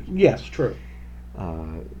one movie. Yes, true.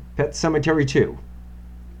 Pet Sematary 2.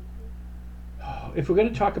 If we're going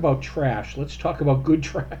to talk about trash, let's talk about good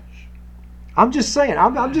trash. I'm just saying.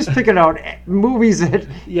 I'm just picking out movies that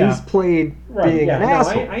he's played being an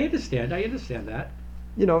asshole. I understand. I understand that.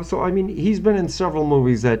 So I mean, he's been in several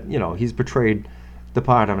movies that he's portrayed the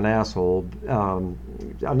part of an asshole.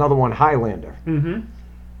 Another one, Highlander. Mm-hmm.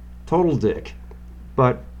 Total dick,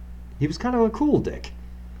 but he was kind of a cool dick.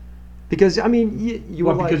 Because I mean, you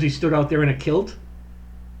were Because he stood out there in a kilt?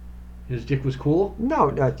 His dick was cool? No,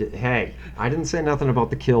 hey, I didn't say nothing about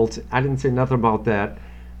the kilt. I didn't say nothing about that.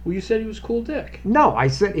 Well, you said he was cool dick. No, I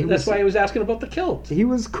said That's why I was asking about the kilt. he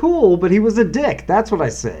was cool, but he was a dick. That's what I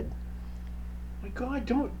said. My God,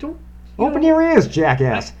 don't. Open your ears,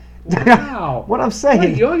 jackass. Wow. What I'm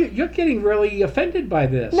saying. Wait, you're getting really offended by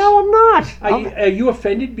this. No, I'm not. Are you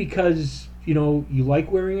offended because you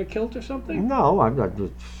like wearing a kilt or something? No, I'm not.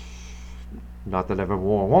 Not that I've ever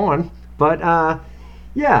wore one, but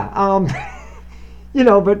yeah.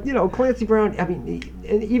 But Clancy Brown. I mean,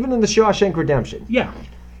 even in the Shawshank Redemption, Yeah.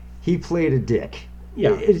 he played a dick.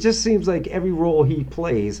 Yeah. It just seems like every role he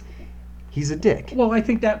plays, he's a dick. Well, I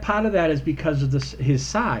think that part of that is because of his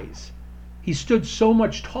size. He stood so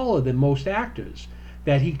much taller than most actors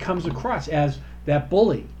that he comes across as that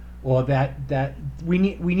bully, or that we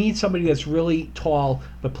need somebody that's really tall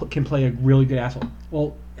but can play a really good asshole.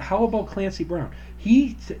 Well, how about Clancy Brown?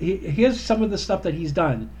 Here's some of the stuff that he's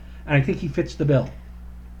done, and I think he fits the bill.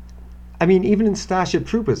 I mean, even in Starship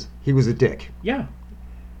Troopers, he was a dick. Yeah.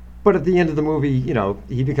 But at the end of the movie,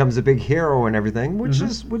 he becomes a big hero and everything, which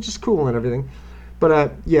Mm-hmm. is cool and everything. But I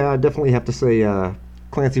definitely have to say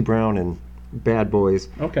Clancy Brown and Bad Boys.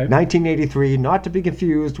 Okay. 1983, not to be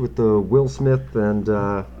confused with the Will Smith and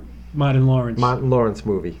Martin Lawrence. Martin Lawrence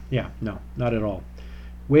movie. Yeah, no, not at all.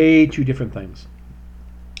 Way two different things.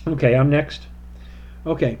 Okay, I'm next.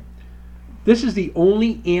 Okay. This is the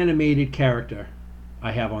only animated character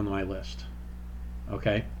I have on my list.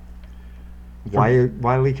 Okay?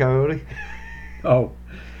 Wile E. Coyote? Oh.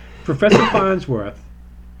 Professor Farnsworth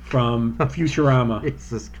from Futurama.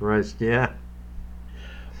 Jesus Christ, yeah.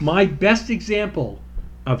 My best example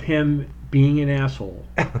of him being an asshole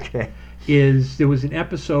Okay. is there was an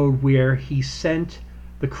episode where he sent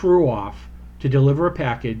the crew off to deliver a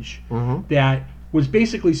package that was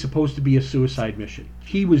basically supposed to be a suicide mission.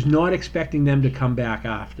 He was not expecting them to come back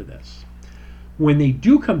after this. When they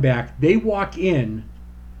do come back, they walk in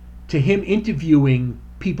to him interviewing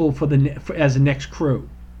people as the next crew,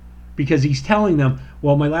 because he's telling them,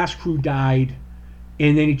 "Well, my last crew died,"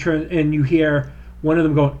 and then you hear one of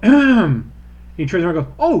them going, "Ahem." He turns around and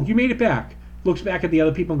goes, "Oh, you made it back." Looks back at the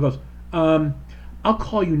other people and goes, "I'll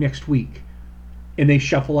call you next week," and they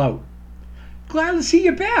shuffle out. Glad to see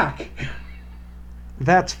you back.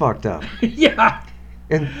 That's fucked up. Yeah.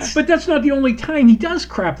 And But that's not the only time he does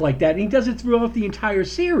crap like that. And he does it throughout the entire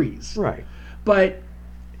series. right. But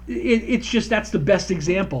it's just that's the best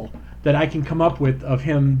example that I can come up with of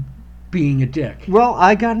him being a dick. Well,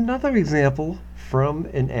 I got another example from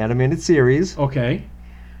an animated series. Okay.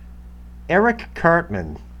 Eric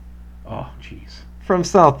Cartman Oh, jeez. from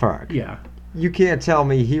South Park. Yeah. You can't tell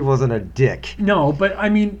me he wasn't a dick. No, but I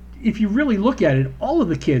mean, if you really look at it, all of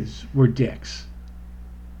the kids were dicks.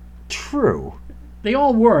 True. They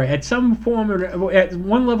all were at some form or at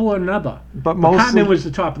one level or another. But mostly- Cartman was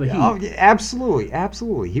the top of the heap. Oh, yeah, absolutely,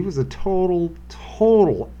 absolutely. He was a total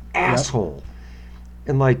asshole.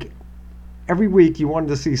 And like every week you wanted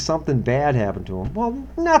to see something bad happen to him. Well,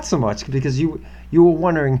 not so much, because you were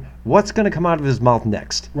wondering what's going to come out of his mouth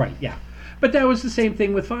next. Right, yeah. But that was the same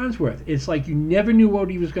thing with Farnsworth. It's like you never knew what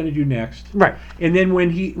he was going to do next. Right. And then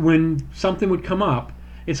when something would come up,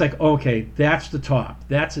 it's like, okay, that's the top.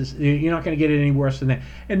 You're not going to get it any worse than that.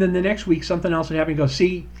 And then the next week, something else would happen. You go,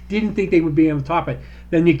 see, didn't think they would be able to top it.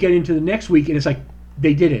 Then you get into the next week, and it's like,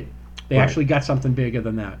 they did it. They Right. actually got something bigger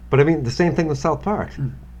than that. But I mean, the same thing with South Park.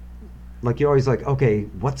 Like you're always like, okay,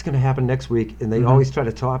 what's going to happen next week? And they always try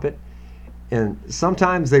to top it. And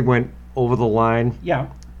sometimes they went over the line Yeah.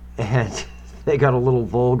 and they got a little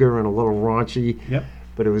vulgar and a little raunchy. Yep.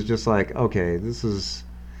 But it was just like, okay, this is,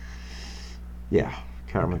 yeah,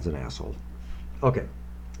 Cartman's an asshole. Okay,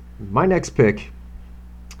 my next pick,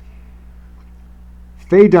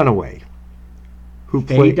 Faye Dunaway, who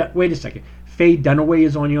played. Wait a second. Faye Dunaway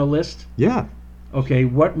is on your list? Yeah. Okay,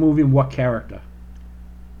 what movie and what character?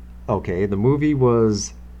 Okay, the movie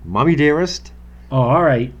was Mommy Dearest, Oh, all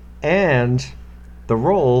right. and the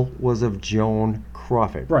role was of Joan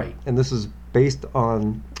Crawford. Right. And this is based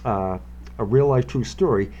on a real life true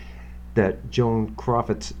story that Joan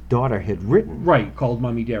Crawford's daughter had written, Right, called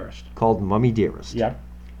Mommy Dearest. called Mommy Dearest. Yep.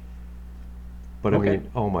 But Okay. I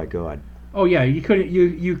mean, oh my God. Oh yeah, you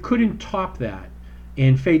couldn't top that.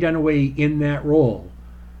 And Faye Dunaway in that role,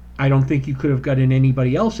 I don't think you could have gotten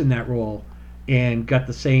anybody else in that role and got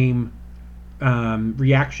the same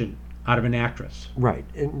reaction out of an actress. Right.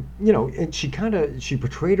 And, and she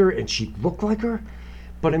portrayed her and she looked like her.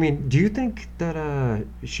 But I mean, do you think that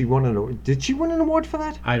she won an award? Did she win an award for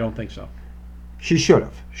that? I don't think so. She should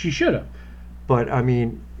have. She should have. But I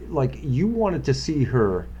mean, like, you wanted to see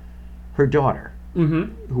her daughter,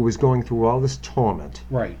 Mm-hmm. who was going through all this torment,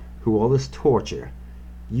 Right. all this torture.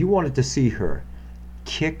 You wanted to see her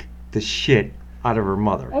kick the shit out of her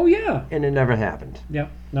mother. Oh yeah. And it never happened. Yeah.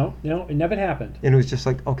 No, it never happened. And it was just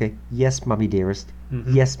like, okay, yes, mommy dearest.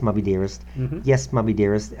 Yes, mommy dearest. Yes, mommy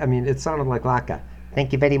dearest. I mean, it sounded like Laka.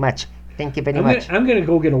 Thank you very much. Thank you very much. I'm gonna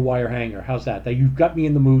go get a wire hanger. How's that? You've got me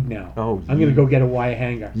in the mood now. Oh, I'm gonna go get a wire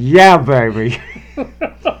hanger. Yeah, baby.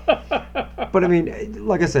 But I mean,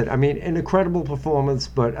 like I said, I mean, an incredible performance,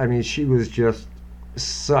 but I mean, she was just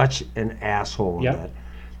such an asshole in Yep. that.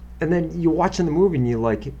 And then you're watching the movie and you're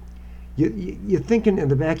like, you're thinking in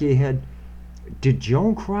the back of your head, did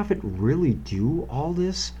Joan Crawford really do all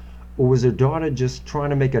this? Or was her daughter just trying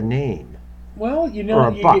to make a name? Well, Or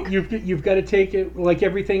a buck. you've got to take it like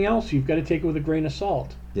everything else. You've got to take it with a grain of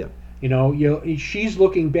salt. Yeah. She's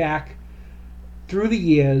looking back through the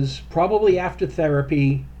years, probably after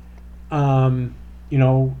therapy.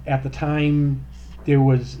 At the time, there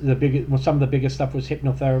was some of the biggest stuff was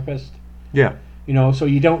hypnotherapist. Yeah. So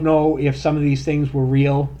you don't know if some of these things were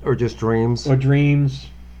real Or just dreams. or dreams.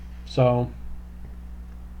 So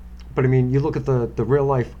But I mean, you look at the real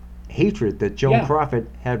life hatred that Joan Yeah. Crawford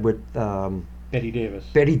had with Betty Davis.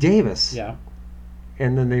 Betty Davis. Yeah.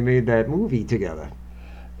 And then they made that movie together.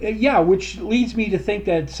 Yeah, which leads me to think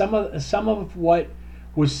that some of what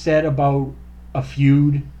was said about a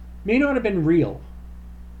feud may not have been real.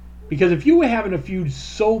 Because if you were having a feud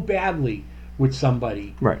so badly with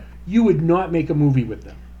somebody, Right. you would not make a movie with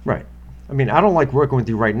them. Right. I mean, I don't like working with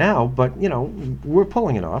you right now, but, we're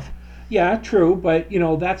pulling it off. Yeah, true, but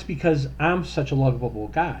that's because I'm such a lovable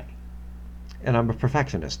guy. And I'm a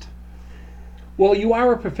perfectionist. Well, you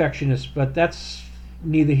are a perfectionist, but that's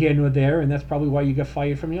neither here nor there, and that's probably why you got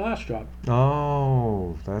fired from your last job.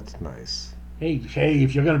 Oh, that's nice. Hey,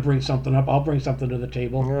 if you're going to bring something up, I'll bring something to the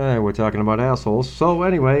table. We're talking about assholes. So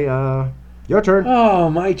anyway, your turn. Oh,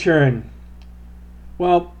 my turn.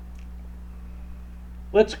 Well,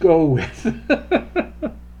 let's go with...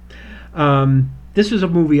 this is a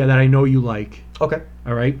movie that I know you like, Okay.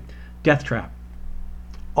 all right? Death Trap.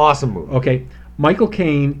 Awesome movie. Okay, Michael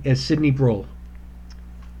Caine as Sidney Brule.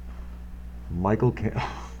 Michael Caine.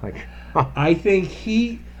 Like, I think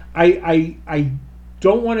I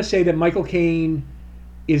don't want to say that Michael Caine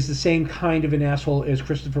is the same kind of an asshole as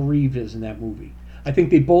Christopher Reeve is in that movie. I think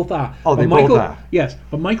they both are. Oh, they But Michael, both are. Yes,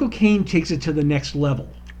 but Michael Caine takes it to the next level.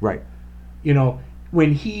 right.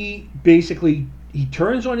 When he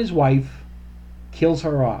turns on his wife, kills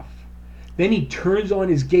her off. Then he turns on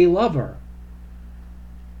his gay lover.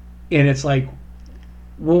 And it's like,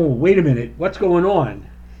 whoa, wait a minute, what's going on?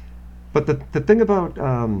 But the thing about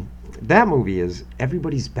that movie is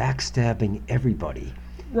everybody's backstabbing everybody.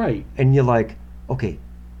 Right. And you're like, okay,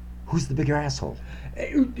 who's the bigger asshole?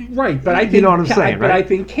 Right, but I think You know what I'm saying, But right? I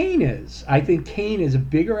think Caine is. I think Caine is a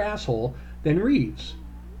bigger asshole than Reeves.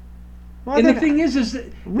 Well, And the then thing is that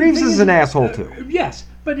Reeves the thing is an asshole too. Yes,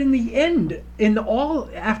 but in the end,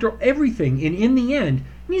 after everything, and in the end,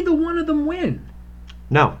 neither one of them win.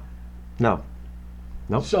 No.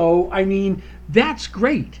 So I mean, that's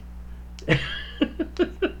great.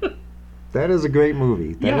 That is a great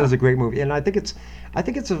movie. That is Yeah. a great movie, and I think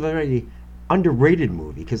it's a very underrated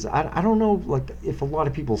movie because I don't know like if a lot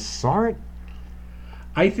of people saw it.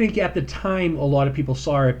 I think at the time a lot of people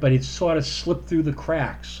saw it, but it sort of slipped through the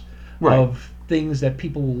cracks Right. of things that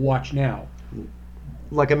people will watch now.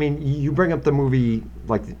 Like I mean, you bring up the movie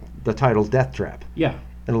like the title Death Trap, Yeah.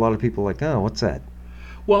 and a lot of people are like, oh, what's that?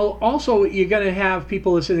 Well, also you're going to have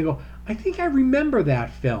people that sit and go, I think I remember that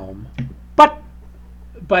film,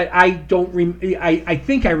 but I don't. I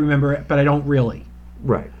think I remember it, but I don't really.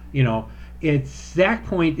 Right. It's that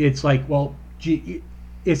point. It's like, well, gee,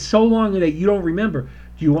 it's so long that you don't remember.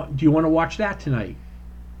 Do you want to watch that tonight?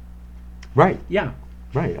 Right. Yeah.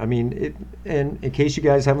 Right. I mean, and in case you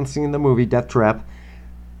guys haven't seen the movie Death Trap,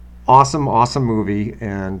 awesome movie,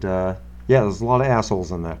 and yeah, there's a lot of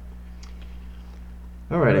assholes in there.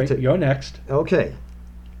 All right. All right, you're next. Okay.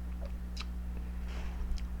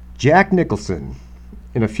 Jack Nicholson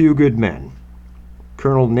in A Few Good Men.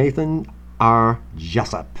 Colonel Nathan R.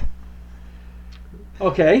 Jessup.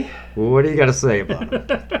 Okay. What do you got to say about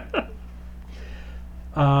it?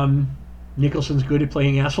 Nicholson's good at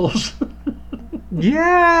playing assholes.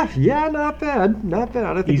 Yeah, not bad.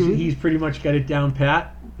 I think he's pretty much got it down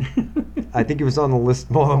pat. I think he was on the list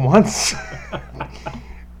more than once.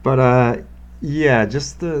 But yeah,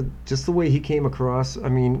 just the way he came across. I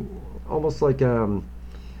mean, almost like in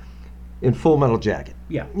Full Metal Jacket.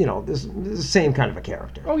 Yeah. This is the same kind of a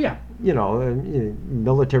character. Oh yeah.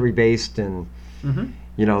 Military based, and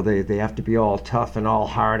they have to be all tough and all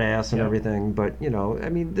hard ass and Yeah. everything. But I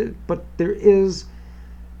mean, but there is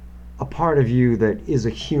a part of you that is a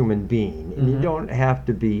human being, and you don't have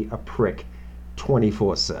to be a prick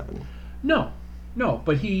 24/7. No. No,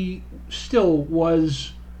 but he still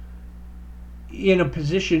was in a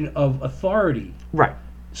position of authority. Right.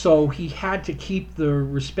 So he had to keep the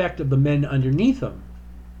respect of the men underneath him.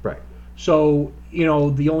 Right. So,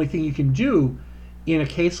 the only thing you can do in a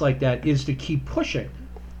case like that is to keep pushing.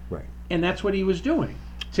 Right. And that's what he was doing.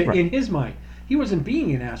 Right. In his mind. He wasn't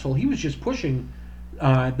being an asshole. He was just pushing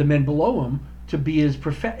the men below him to be as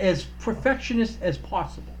perfectionist as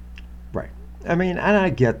possible. Right. I mean, and I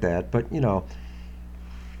get that, but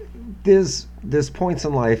there's points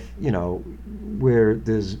in life, where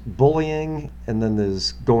there's bullying and then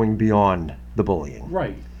there's going beyond the bullying.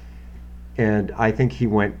 Right. And I think he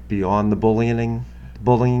went beyond the bullying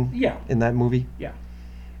Yeah. in that movie. Yeah.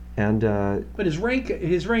 And But his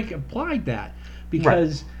rank applied that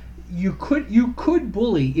because you could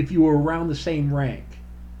bully if you were around the same rank.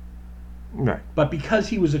 right. But because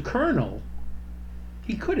he was a colonel,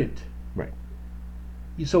 he couldn't. Right.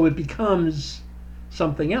 So it becomes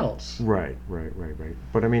something else. Right.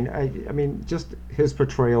 But I mean, just his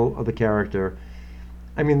portrayal of the character.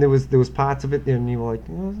 I mean, there was parts of it, and you were like,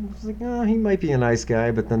 he might be a nice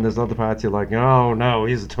guy, but then there's other parts you're like, oh no,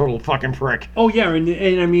 he's a total fucking prick. Oh yeah,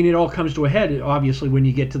 and I mean, it all comes to a head obviously when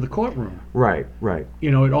you get to the courtroom. Right.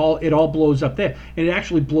 It all blows up there, and it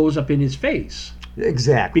actually blows up in his face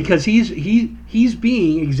Exactly. because he's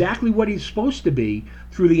being exactly what he's supposed to be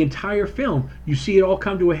through the entire film. You see it all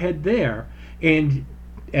come to a head there, and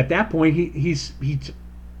at that point he's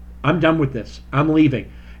I'm done with this. I'm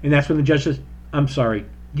leaving, and that's when the judge says, I'm sorry,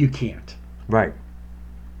 you can't. Right.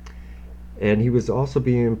 And he was also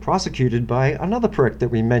being prosecuted by another prick that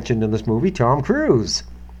we mentioned in this movie, Tom Cruise.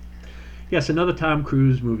 Yes, another Tom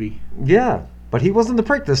Cruise movie. Yeah, but he wasn't the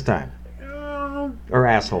prick this time. Or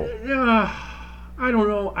asshole. I don't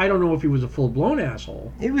know. I don't know if he was a full-blown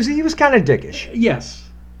asshole. He was kind of dickish. Yes.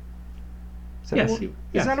 Is that Yes. a word?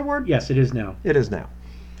 Yes. Is that a word? Yes, it is now. It is now.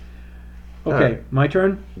 Okay, right. my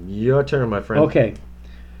turn? Your turn, my friend. Okay.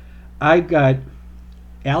 I've got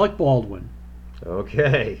Alec Baldwin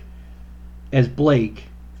Okay. as Blake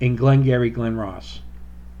in Glengarry Glen Ross.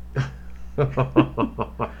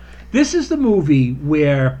 This is the movie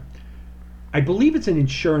where I believe it's an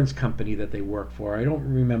insurance company that they work for. I don't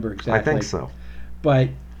remember exactly. I think so. But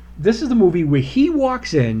this is the movie where he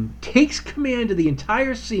walks in, takes command of the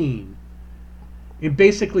entire scene, and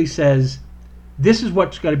basically says, this is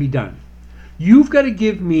what's got to be done. You've got to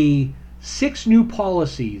give me 6 new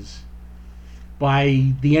policies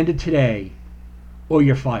by the end of today, or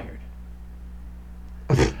you're fired.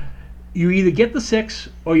 You either get the 6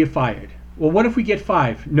 or you're fired. Well, what if we get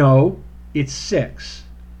 5? No, it's 6.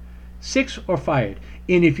 6 or fired.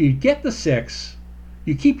 And if you get the 6,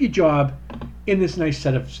 you keep your job in this nice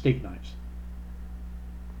set of steak knives.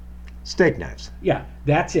 Steak knives. Yeah,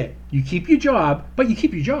 that's it. You keep your job, but you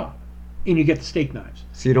keep your job, and you get the steak knives.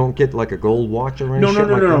 So you don't get like a gold watch or anything?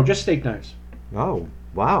 No, just steak knives. Oh,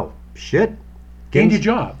 wow. Shit. And your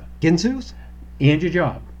job. Ginzus? And your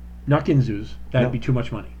job. Not Ginzus. That'd No. be too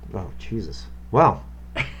much money. Oh, Jesus. Well.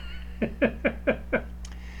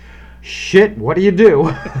 Shit, what do you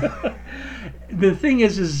do? The thing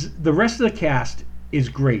is the rest of the cast is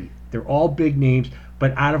great. They're all big names,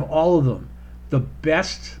 but out of all of them, the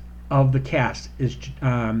best of the cast is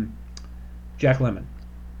Jack Lemmon.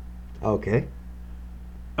 Okay.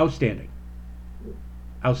 Outstanding.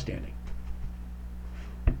 Outstanding.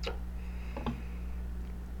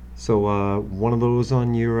 So, one of those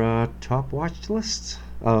on your top watch lists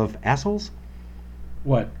of assholes?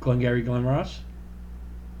 What, Glengarry Glen Ross?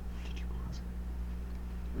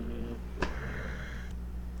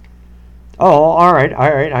 Oh, all right.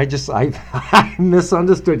 I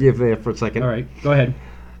misunderstood you there for a second. All right, go ahead.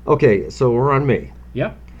 Okay, so we're on me.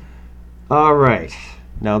 Yep. All right.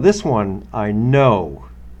 Now this one I know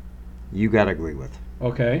you got to agree with.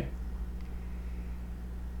 Okay.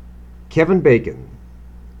 Kevin Bacon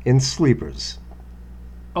in Sleepers.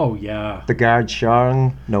 Oh yeah. The guard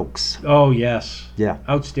Sean Noakes. Oh yes. Yeah.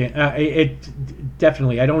 Outstanding. It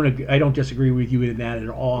definitely. I don't disagree with you in that at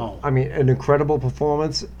all. I mean, an incredible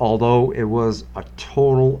performance, although it was a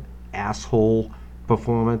total asshole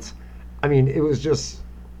performance. I mean, it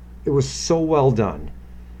was so well done.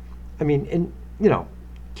 I mean, and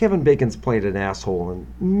Kevin Bacon's played an asshole in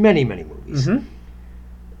many, many movies.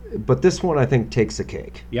 Mm-hmm. But this one, I think, takes the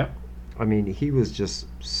cake. Yep. I mean, he was just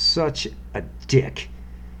such a dick.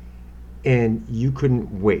 And you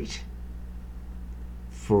couldn't wait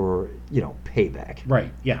for, payback.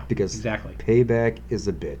 Right. Yeah. Because exactly. payback is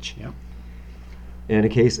a bitch. Yep. And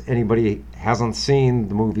in case anybody hasn't seen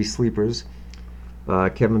the movie Sleepers,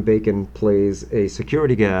 Kevin Bacon plays a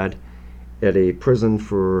security guard at a prison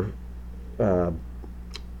for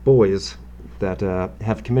boys that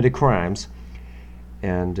have committed crimes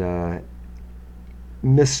and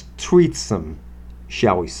mistreats them,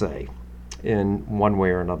 shall we say, in one way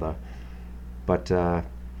or another. But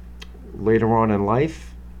later on in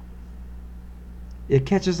life, it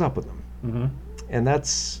catches up with them. Mm-hmm. And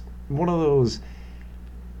that's one of those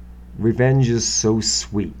revenge is so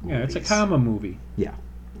sweet movies. Yeah, it's a karma movie. Yeah,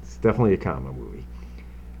 it's definitely a karma movie.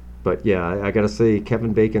 But yeah, I gotta say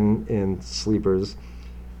Kevin Bacon in Sleepers,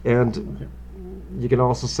 and you can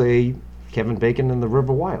also say Kevin Bacon in The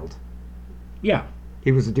River Wild. Yeah,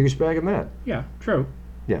 He was a douchebag in that. yeah, true.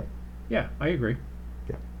 Yeah. Yeah, I agree.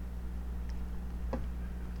 Yeah.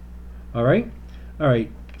 All right.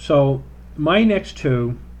 So my next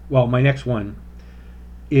one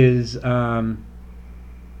is well,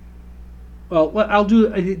 I'll do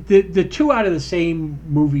the two out of the same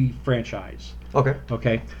movie franchise. Okay.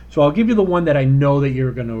 Okay. So I'll give you the one that I know that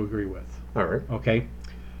you're going to agree with. All right. Okay.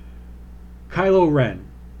 Kylo Ren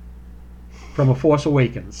from A Force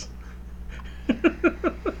Awakens.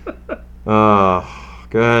 Good.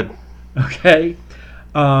 Okay.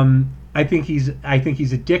 I think he's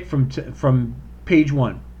a dick from page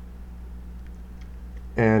one.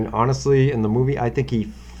 And honestly, in the movie, I think he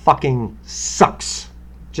fucking sucks.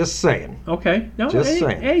 Just saying. Okay. No. Just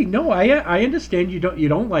saying. Hey, no. I understand you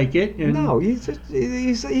don't like it. And No, he's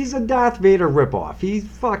a Darth Vader ripoff. He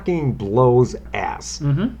fucking blows ass.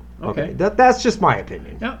 Mm-hmm. Okay. That's just my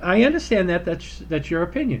opinion. No, I understand that. That's your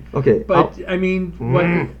opinion. Okay. But I mean,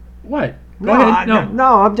 what? Go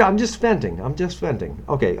No, ahead. I'm just venting.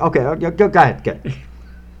 Okay. Go ahead. Get it.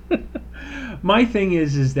 My thing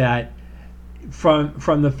is that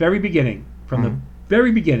from the very beginning,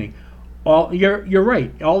 all you're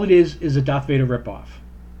right. All it is a Darth Vader ripoff.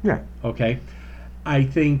 Yeah. Okay. I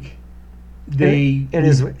think they and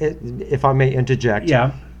if I may interject.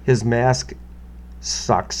 Yeah. His mask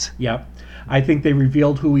sucks. Yeah. I think they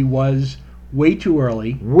revealed who he was way too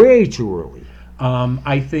early. Way too early.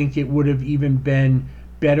 I think it would have even been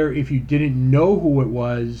better if you didn't know who it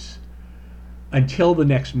was until the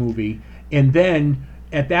next movie, and then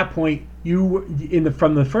at that point,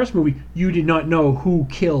 from the first movie, you did not know who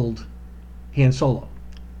killed Han Solo.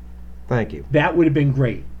 Thank you. That would have been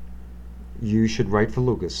great. You should write for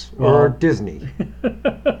Lucas Well- or Disney.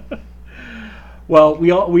 Well,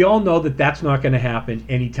 we all know that that's not going to happen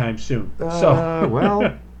anytime soon.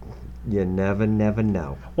 Well, you never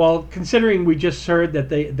know. Well, considering we just heard that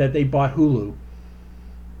they bought Hulu,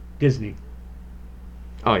 Disney.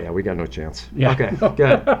 Oh yeah, we got no chance. Yeah. Okay,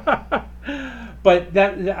 good. But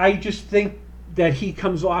I just think that he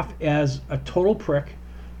comes off as a total prick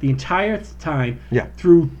the entire time. Yeah.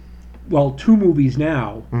 Through, two movies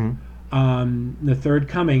now. Mm-hmm. The third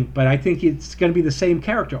coming, but I think it's going to be the same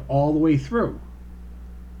character all the way through.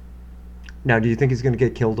 Now, do you think he's going to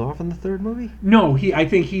get killed off in the third movie? No, I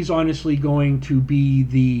think he's honestly going to be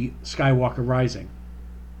the Skywalker Rising.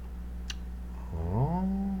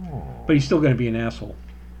 Oh. But he's still going to be an asshole.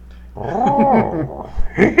 Oh.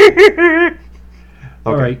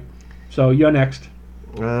 All right. So you're next.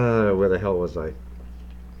 Where the hell was I?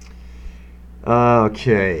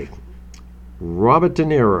 Okay. Robert De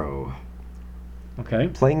Niro Okay.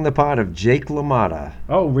 playing the part of Jake LaMotta.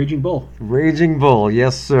 Oh, Raging Bull. Raging Bull,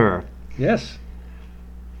 yes, sir. Yes.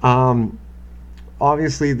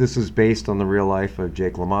 Obviously, this is based on the real life of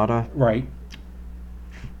Jake LaMotta, Right.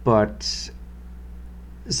 but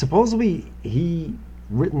supposedly he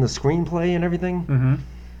written the screenplay and everything. Mm-hmm.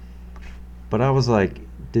 But I was like,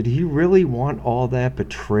 did he really want all that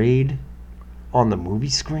portrayed on the movie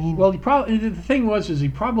screen? Well, the thing was he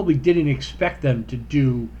probably didn't expect them to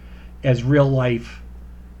do as real life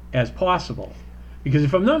as possible, because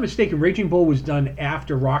if I'm not mistaken, Raging Bull was done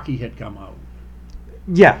after Rocky had come out.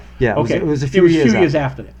 Yeah. Okay, It was a few years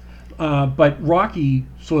after that. But Rocky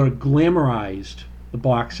sort of glamorized the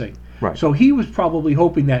boxing. Right. So he was probably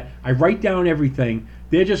hoping that I write down everything,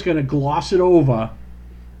 they're just going to gloss it over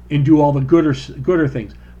and do all the gooder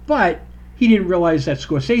things. But he didn't realize that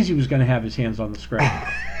Scorsese was going to have his hands on the script.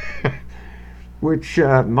 Which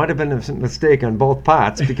might have been a mistake on both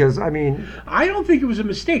parts, because, I mean... I don't think it was a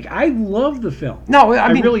mistake. I love the film. No,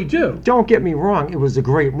 I mean... really do. Don't get me wrong, it was a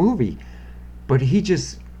great movie. But he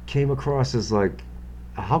just came across as like,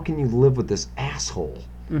 how can you live with this asshole?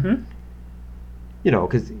 Mm-hmm. You know,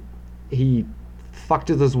 because he fucked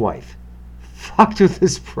with his wife, fucked with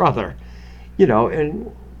his brother, you know,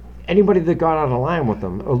 and anybody that got out of line with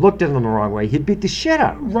him or looked at him the wrong way, he'd beat the shit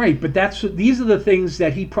out of him. Right, but these are the things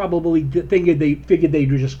that he probably figured they'd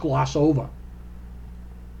just gloss over.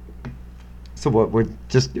 So what, we're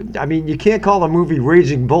just, I mean, you can't call a movie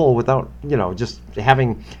Raging Bull without, you know, just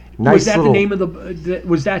having nice Was that little... the name of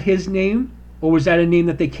was that his name? Or was that a name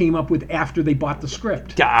that they came up with after they bought the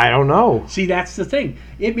script? I don't know. See, that's the thing.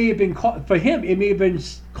 It may have been called, for him, it may have been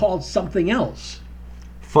called something else.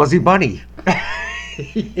 Fuzzy Bunny.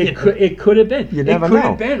 It could have been. You never it could know.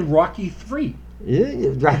 have been Rocky 3.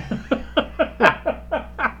 Yeah.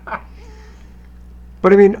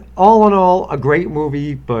 But I mean, all in all, a great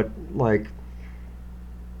movie, but like,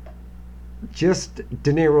 just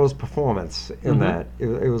De Niro's performance in that, it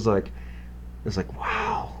was like,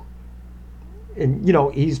 wow. And you know,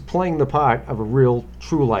 he's playing the part of a real,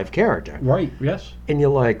 true life character, Right, yes. and you're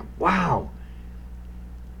like, wow.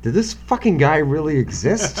 Did this fucking guy really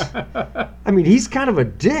exist? I mean, he's kind of a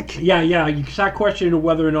dick. Yeah. You start questioning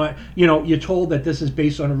whether or not, you're told that this is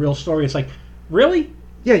based on a real story. It's like, really?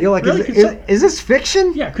 Yeah, you're like, Really? is this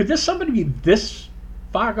fiction? Yeah, could this somebody be this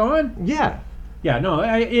far gone? Yeah. Yeah, no,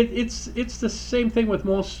 it's the same thing with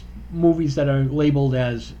most movies that are labeled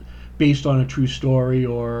as based on a true story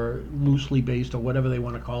or loosely based or whatever they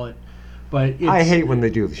want to call it. But I hate when they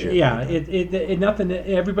do the shit. Yeah, like that. it nothing.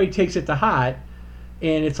 Everybody takes it to heart,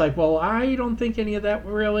 and it's like, well, I don't think any of that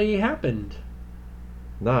really happened.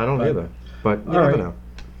 No, I don't either. But you All never right. know.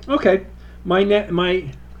 Okay, my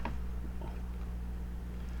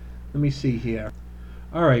let me see here.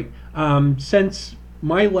 All right, since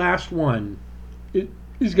my last one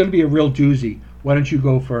is going to be a real doozy, why don't you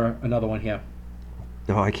go for another one here?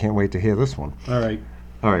 Oh, I can't wait to hear this one. All right.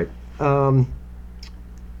 All right.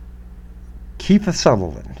 Kiefer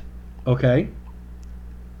Sutherland, Okay.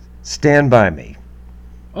 Stand By Me,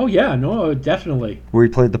 Oh yeah, no, definitely. where he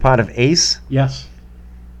played the part of Ace. Yes.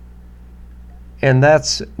 And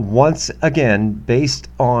that's once again based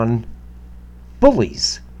on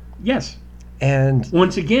bullies. Yes. And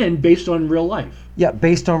Once again, based on real life. yeah,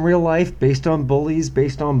 based on real life, based on bullies,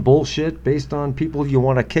 based on bullshit, based on people you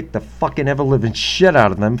want to kick the fucking ever living shit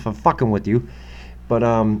out of them for fucking with you. But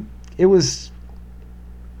it was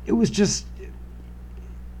just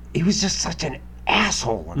he was just such an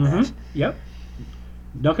asshole in that. Yep.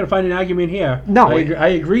 Not going to find an argument here. No, I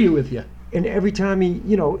agree with you. And every time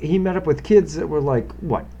he met up with kids that were like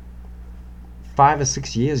what, 5 or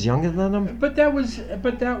 6 years younger than him. But that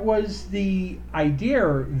was the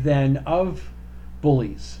idea then of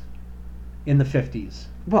bullies in the 50s.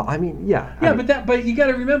 Well, I mean, yeah. Yeah, I mean, but you got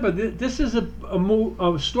to remember this is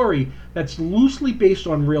a story that's loosely based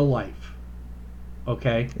on real life.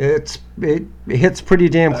 Okay. it hits pretty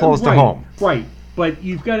damn close to Right, home. Right. But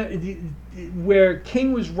you've got to, where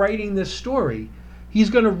King was writing this story, he's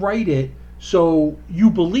going to write it so you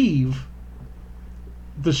believe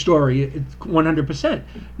the story 100%.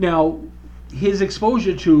 Now, his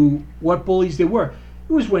exposure to what bullies there were,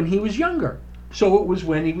 it was when he was younger. So it was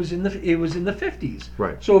when he was in the 50s.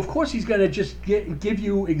 Right. So of course he's going to just give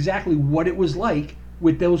you exactly what it was like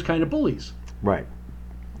with those kind of bullies. Right.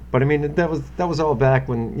 But I mean, that was all back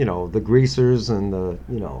when the greasers and the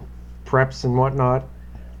preps and whatnot.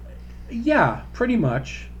 Yeah, pretty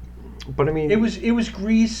much. But I mean, It was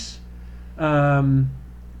Grease,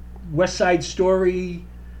 West Side Story,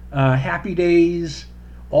 Happy Days,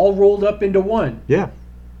 all rolled up into one. yeah.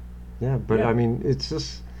 But Yeah. I mean, it's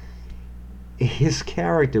just his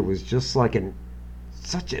character was just like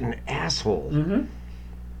such an asshole. Mm-hmm.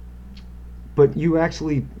 But you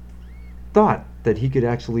actually thought that he could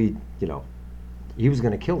actually, he was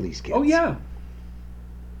going to kill these kids. Oh yeah.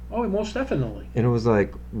 Oh, most definitely. And it was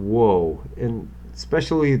like, whoa. And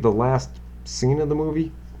especially the last scene of the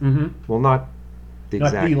movie. Mm-hmm. Well, not the Not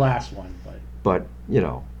exact, the last one, but but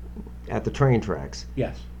at the train tracks,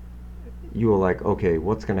 yes. you were like, okay,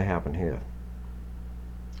 what's going to happen here?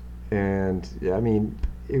 And I mean,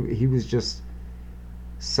 he was just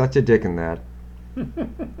such a dick in that.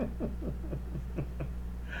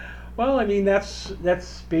 Well, I mean that's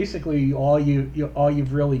basically all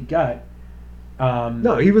you've really got.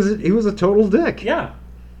 No, he was a total dick. Yeah.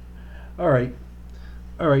 All right.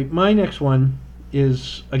 My next one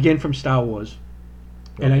is again from Star Wars,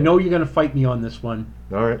 and I Okay. know you're going to fight me on this one.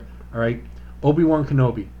 All right. All right. Obi-Wan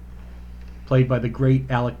Kenobi, played by the great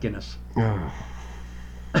Alec Guinness.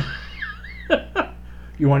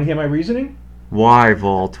 You want to hear my reasoning? Why,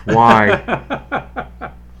 Vault? Why?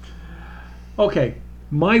 Okay.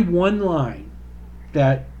 My one line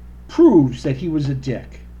that proves that he was a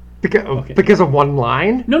dick. Because of one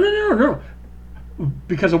line? No.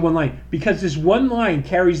 Because of one line. Because this one line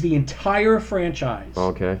carries the entire franchise.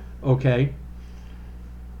 Okay. Okay?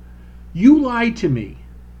 You lied to me.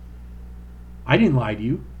 I didn't lie to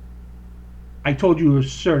you. I told you a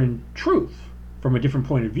certain truth from a different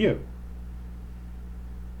point of view.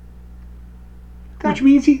 Which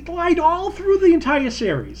means he lied all through the entire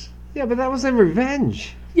series. Yeah, but that was a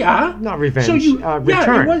revenge Yeah. Not revenge. So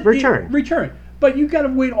Return. Return. Return. But you got to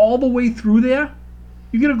wait all the way through there.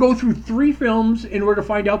 You got to go through 3 films in order to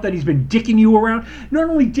find out that he's been dicking you around. Not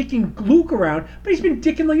only dicking Luke around, but he's been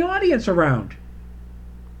dicking the audience around.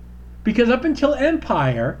 Because up until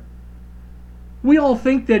Empire, we all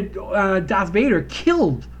think that Darth Vader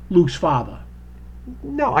killed Luke's father.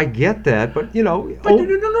 No, I get that, but you know. But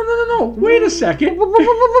no. Wait a second. I'm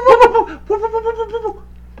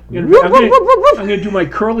going to do my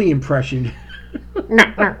Curly impression.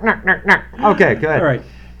 Okay, go ahead. All right.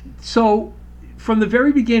 So, from the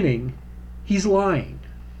very beginning, he's lying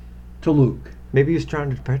to Luke. Maybe he's trying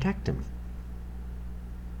to protect him.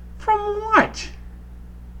 From what?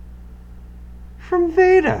 From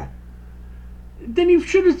Vader. Then you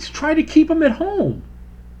should have tried to keep him at home.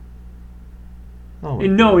 Oh,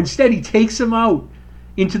 And no, instead he takes him out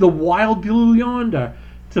into the wild blue yonder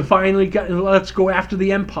to finally let's go after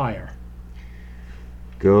the Empire.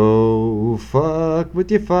 Go fuck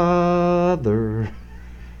with your father.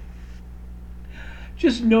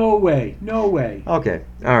 Just no way. Okay,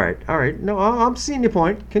 all right. No, I'm seeing your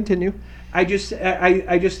point. Continue. I just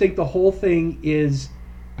think the whole thing is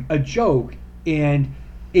a joke, and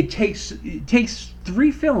it takes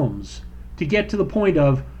 3 films to get to the point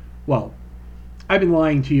of, well, I've been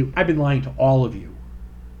lying to you. I've been lying to all of you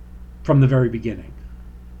from the very beginning.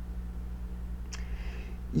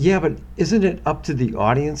 Yeah, but isn't it up to the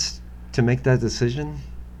audience to make that decision?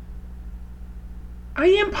 I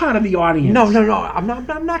am part of the audience. No.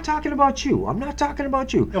 I'm not talking about you. I'm not talking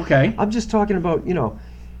about you. Okay. I'm just talking about,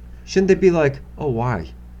 shouldn't they be like, oh,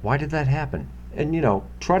 why? Why did that happen? And,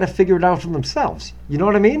 try to figure it out for themselves. You know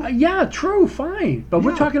what I mean? Yeah, true, fine. But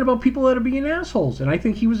we're Yeah. talking about people that are being assholes, and I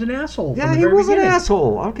think he was an asshole. Yeah, from the he very was beginning. an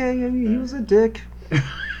asshole. Okay, he was a dick.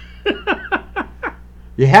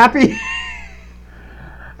 You happy?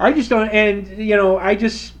 I just don't, and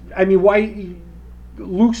why?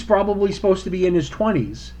 Luke's probably supposed to be in his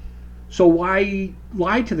 20s, so why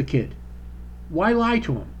lie to the kid? Why lie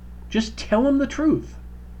to him? Just tell him the truth.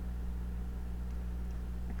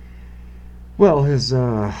 Well,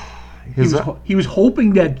 He was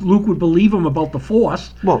hoping that Luke would believe him about the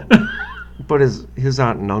Force. well, but his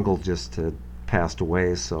aunt and uncle just had passed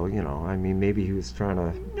away, so maybe he was trying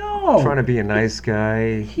to be a nice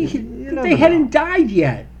guy. They hadn't died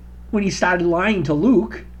yet when he started lying to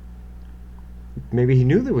Luke. Maybe he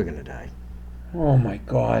knew they were gonna die. Oh my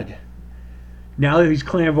God! Now that he's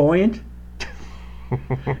clairvoyant,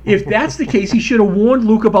 if that's the case, he should have warned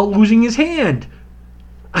Luke about losing his hand.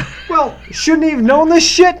 Well, shouldn't he have known this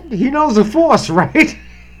shit? He knows the Force, right?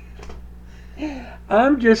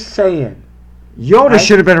 I'm just saying. Yoda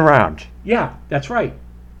should have been around. Yeah, that's right.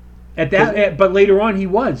 But later on he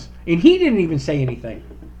was, and he didn't even say anything.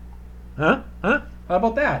 Huh? How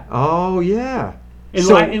about that? Oh yeah. And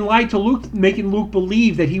lied to Luke, making Luke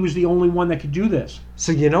believe that he was the only one that could do this.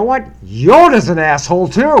 So you know what? Yoda's an asshole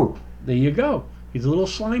too. There you go. He's a little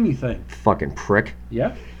slimy thing. Fucking prick.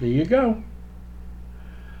 Yep. There you go.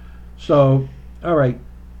 So, all right.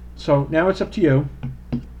 So now it's up to you.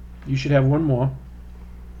 You should have one more.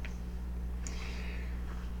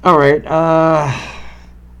 All right.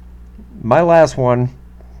 My last one.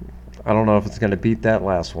 I don't know if it's going to beat that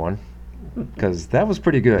last one, because that was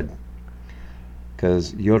pretty good.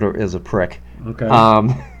 Because Yoda is a prick. Okay.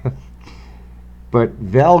 But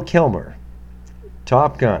Val Kilmer,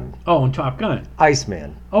 Top Gun, Oh, and Top Gun.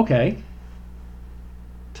 Iceman, Okay.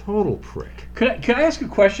 total prick. Could I ask a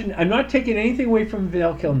question? I'm not taking anything away from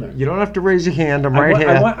Val Kilmer. You don't have to raise your hand. I'm right here.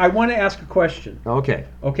 I want to ask a question. Okay.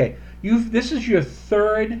 Okay. This is your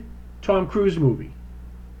 3rd Tom Cruise movie.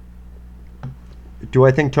 Do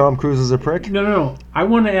I think Tom Cruise is a prick? No. I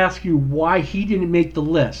want to ask you why he didn't make the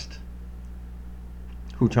list.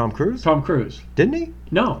 Who, Tom Cruise? Tom Cruise. Didn't he?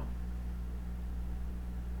 No.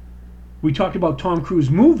 We talked about Tom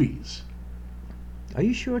Cruise movies. Are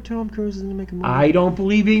you sure Tom Cruise is going to make a movie? I don't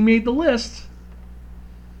believe he made the list.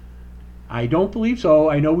 I don't believe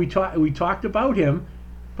so. I know we talked about him,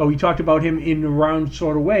 but we talked about him in a round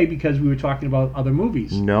sort of way because we were talking about other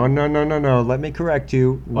movies. No. Let me correct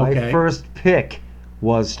you. My Okay. first pick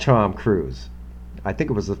was Tom Cruise. I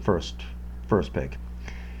think it was the first pick.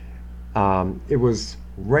 It was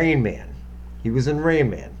Rain Man. He was in Rain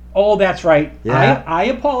Man. Oh, that's right. Yeah. I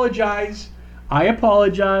apologize.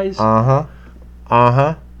 Uh-huh.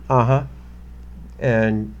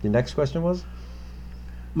 And your next question was?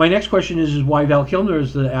 My next question is why Val Kilmer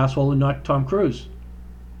is the asshole and not Tom Cruise?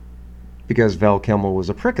 Because Val Kilmer was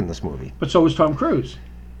a prick in this movie. But so was Tom Cruise.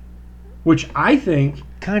 which I think.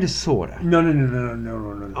 Kind of, sorta. No.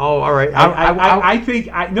 Oh, all right. I think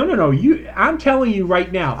no. I'm telling you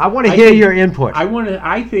right now. I want to hear your input.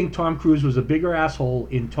 I think Tom Cruise was a bigger asshole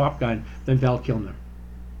in Top Gun than Val Kilmer.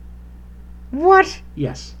 What?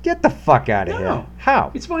 Yes. Get the fuck out of No. here.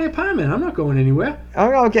 How? It's my apartment. I'm not going anywhere.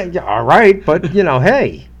 Oh, okay. Yeah, all right, but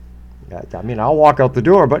hey. I mean, I'll walk out the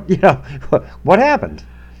door, but what happened?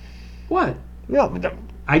 What? Yeah.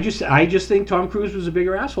 I just think Tom Cruise was a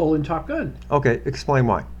bigger asshole in Top Gun. Okay, explain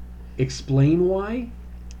why. Explain why?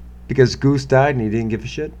 Because Goose died and he didn't give a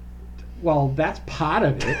shit? Well, that's part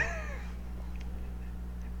of it.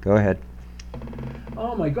 Go ahead.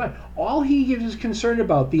 Oh my God! All he is concerned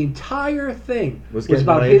about, the entire thing, was getting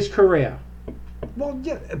about laid? his career. Well,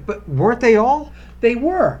 yeah, but weren't they all? They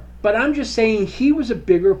were, but I'm just saying he was a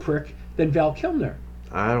bigger prick than Val Kilmer.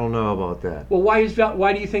 I don't know about that. Well, why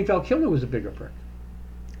do you think Val Kilmer was a bigger prick?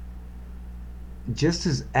 Just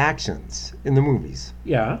his actions in the movies.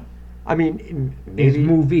 Yeah. I mean, His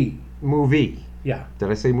maybe movie. Yeah. Did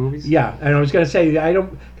I say movies? Yeah, and I was going to say I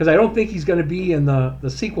don't think he's going to be in the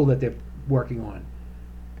sequel that they're working on.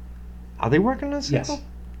 Are they working on a sequel? Yes.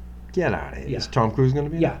 Get out of here. Yeah. Is Tom Cruise going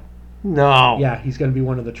to be in Yeah. it? No. Yeah, he's going to be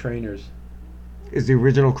one of the trainers. Is the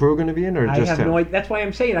original crew going to be in it, or I just have him? no idea. That's why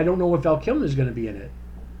I'm saying I don't know if Val Kilmer is going to be in it.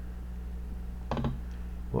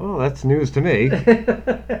 Well, that's news to me.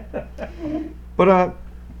 But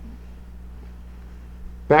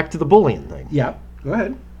back to the bullying thing. Yeah. Go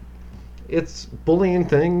ahead. It's bullying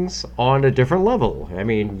things on a different level. I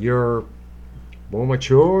mean, you're more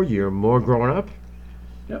mature, you're more grown up.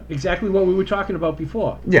 Yep. Exactly what we were talking about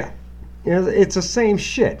before. Yeah. It's the same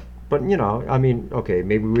shit. But, I mean, okay,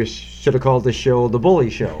 maybe we should have called this show The Bully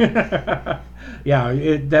Show. Yeah,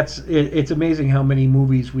 it's amazing how many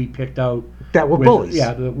movies we picked out That were bullies.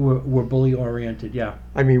 Yeah, that were bully oriented. Yeah.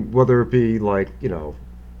 I mean, whether it be like,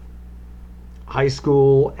 high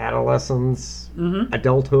school, adolescence,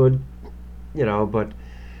 adulthood, but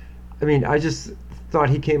I mean, I just thought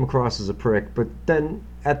he came across as a prick, but then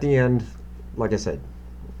at the end, like I said,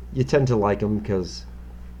 you tend to like him because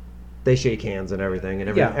they shake hands and everything,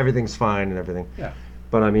 and everything's fine and everything. Yeah.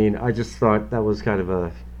 But I mean, I just thought that was kind of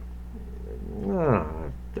a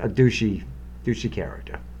douchey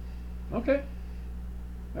character. Okay.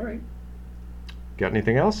 All right. Got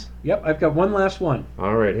anything else? Yep, I've got one last one.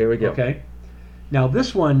 All right, here we go. Okay. Now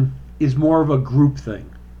this one is more of a group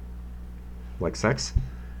thing. Like sex?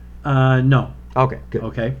 No. Okay, good.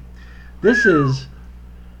 Okay. This is,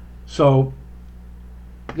 so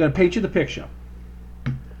I'm going to paint you the picture.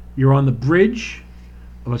 You're on the bridge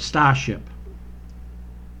of a starship.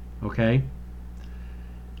 Okay?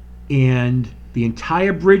 And the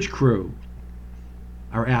entire bridge crew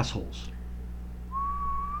are assholes.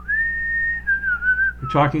 We're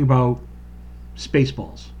talking about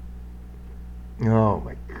Spaceballs. Oh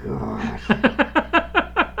my god.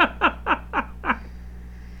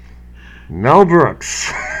 Mel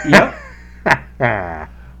Brooks. Yep.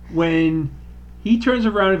 When he turns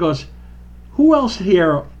around and goes, who else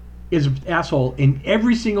here is an asshole? And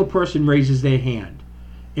every single person raises their hand.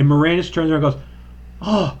 And Moranis turns around and goes,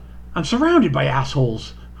 oh, I'm surrounded by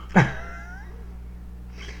assholes.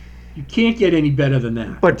 You can't get any better than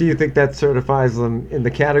that. But do you think that certifies them in the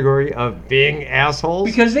category of being assholes?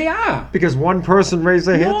 Because they are. Because one person raised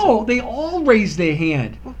their hand? No, they all raised their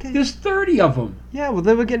hand. Okay. There's 30 of them. Yeah, well,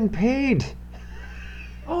 they were getting paid.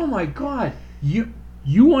 Oh my God. You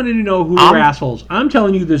wanted to know who were assholes. I'm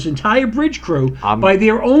telling you, this entire bridge crew, by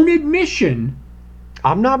their own admission,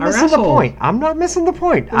 I'm not missing the point. I'm not missing the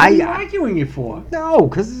point. What are you arguing it for? No,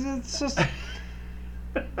 because it's just...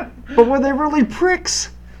 But were they really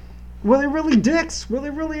pricks? Were they really dicks? Were they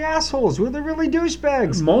really assholes? Were they really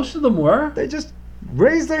douchebags? Most of them were. They just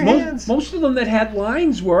raised their hands. Most of them that had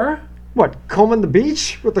lines were. What, combing the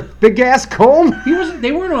beach with a big ass comb?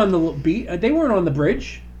 They weren't on the they weren't on the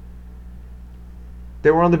bridge. They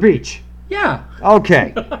were on the beach. Yeah.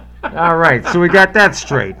 Okay. All right. So we got that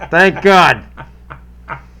straight. Thank God.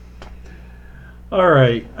 All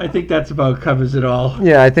right. I think that's about covers it all.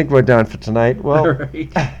 Yeah, I think we're done for tonight. Well, all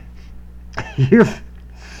right.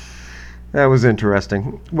 That was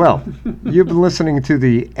interesting. Well, you've been listening to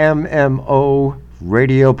the MMO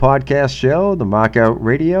Radio Podcast Show, the Markout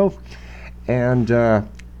Radio, and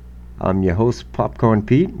I'm your host, Popcorn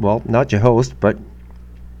Pete. Well, not your host, but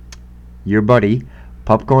your buddy,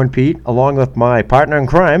 Popcorn Pete, along with my partner in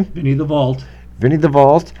crime, Vinny the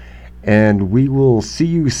Vault. And we will see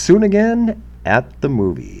you soon again at the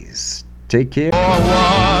movies. Take care.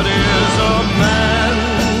 What is a man?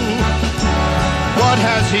 What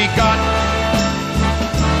has he got?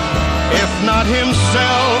 If not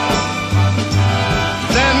himself,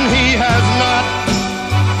 then he has not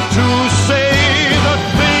to say the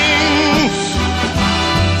things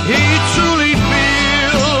he truly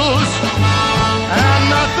feels, and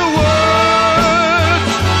not the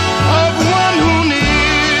words of one who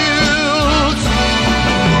kneels.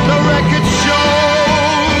 The record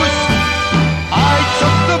shows I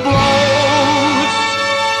took the blows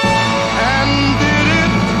and did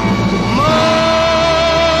it my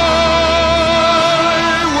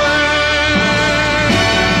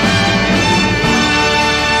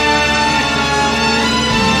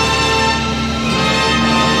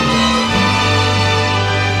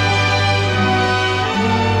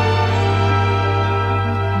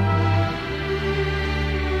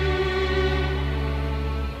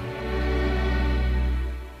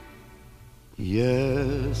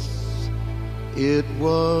Yes, it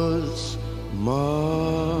was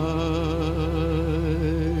my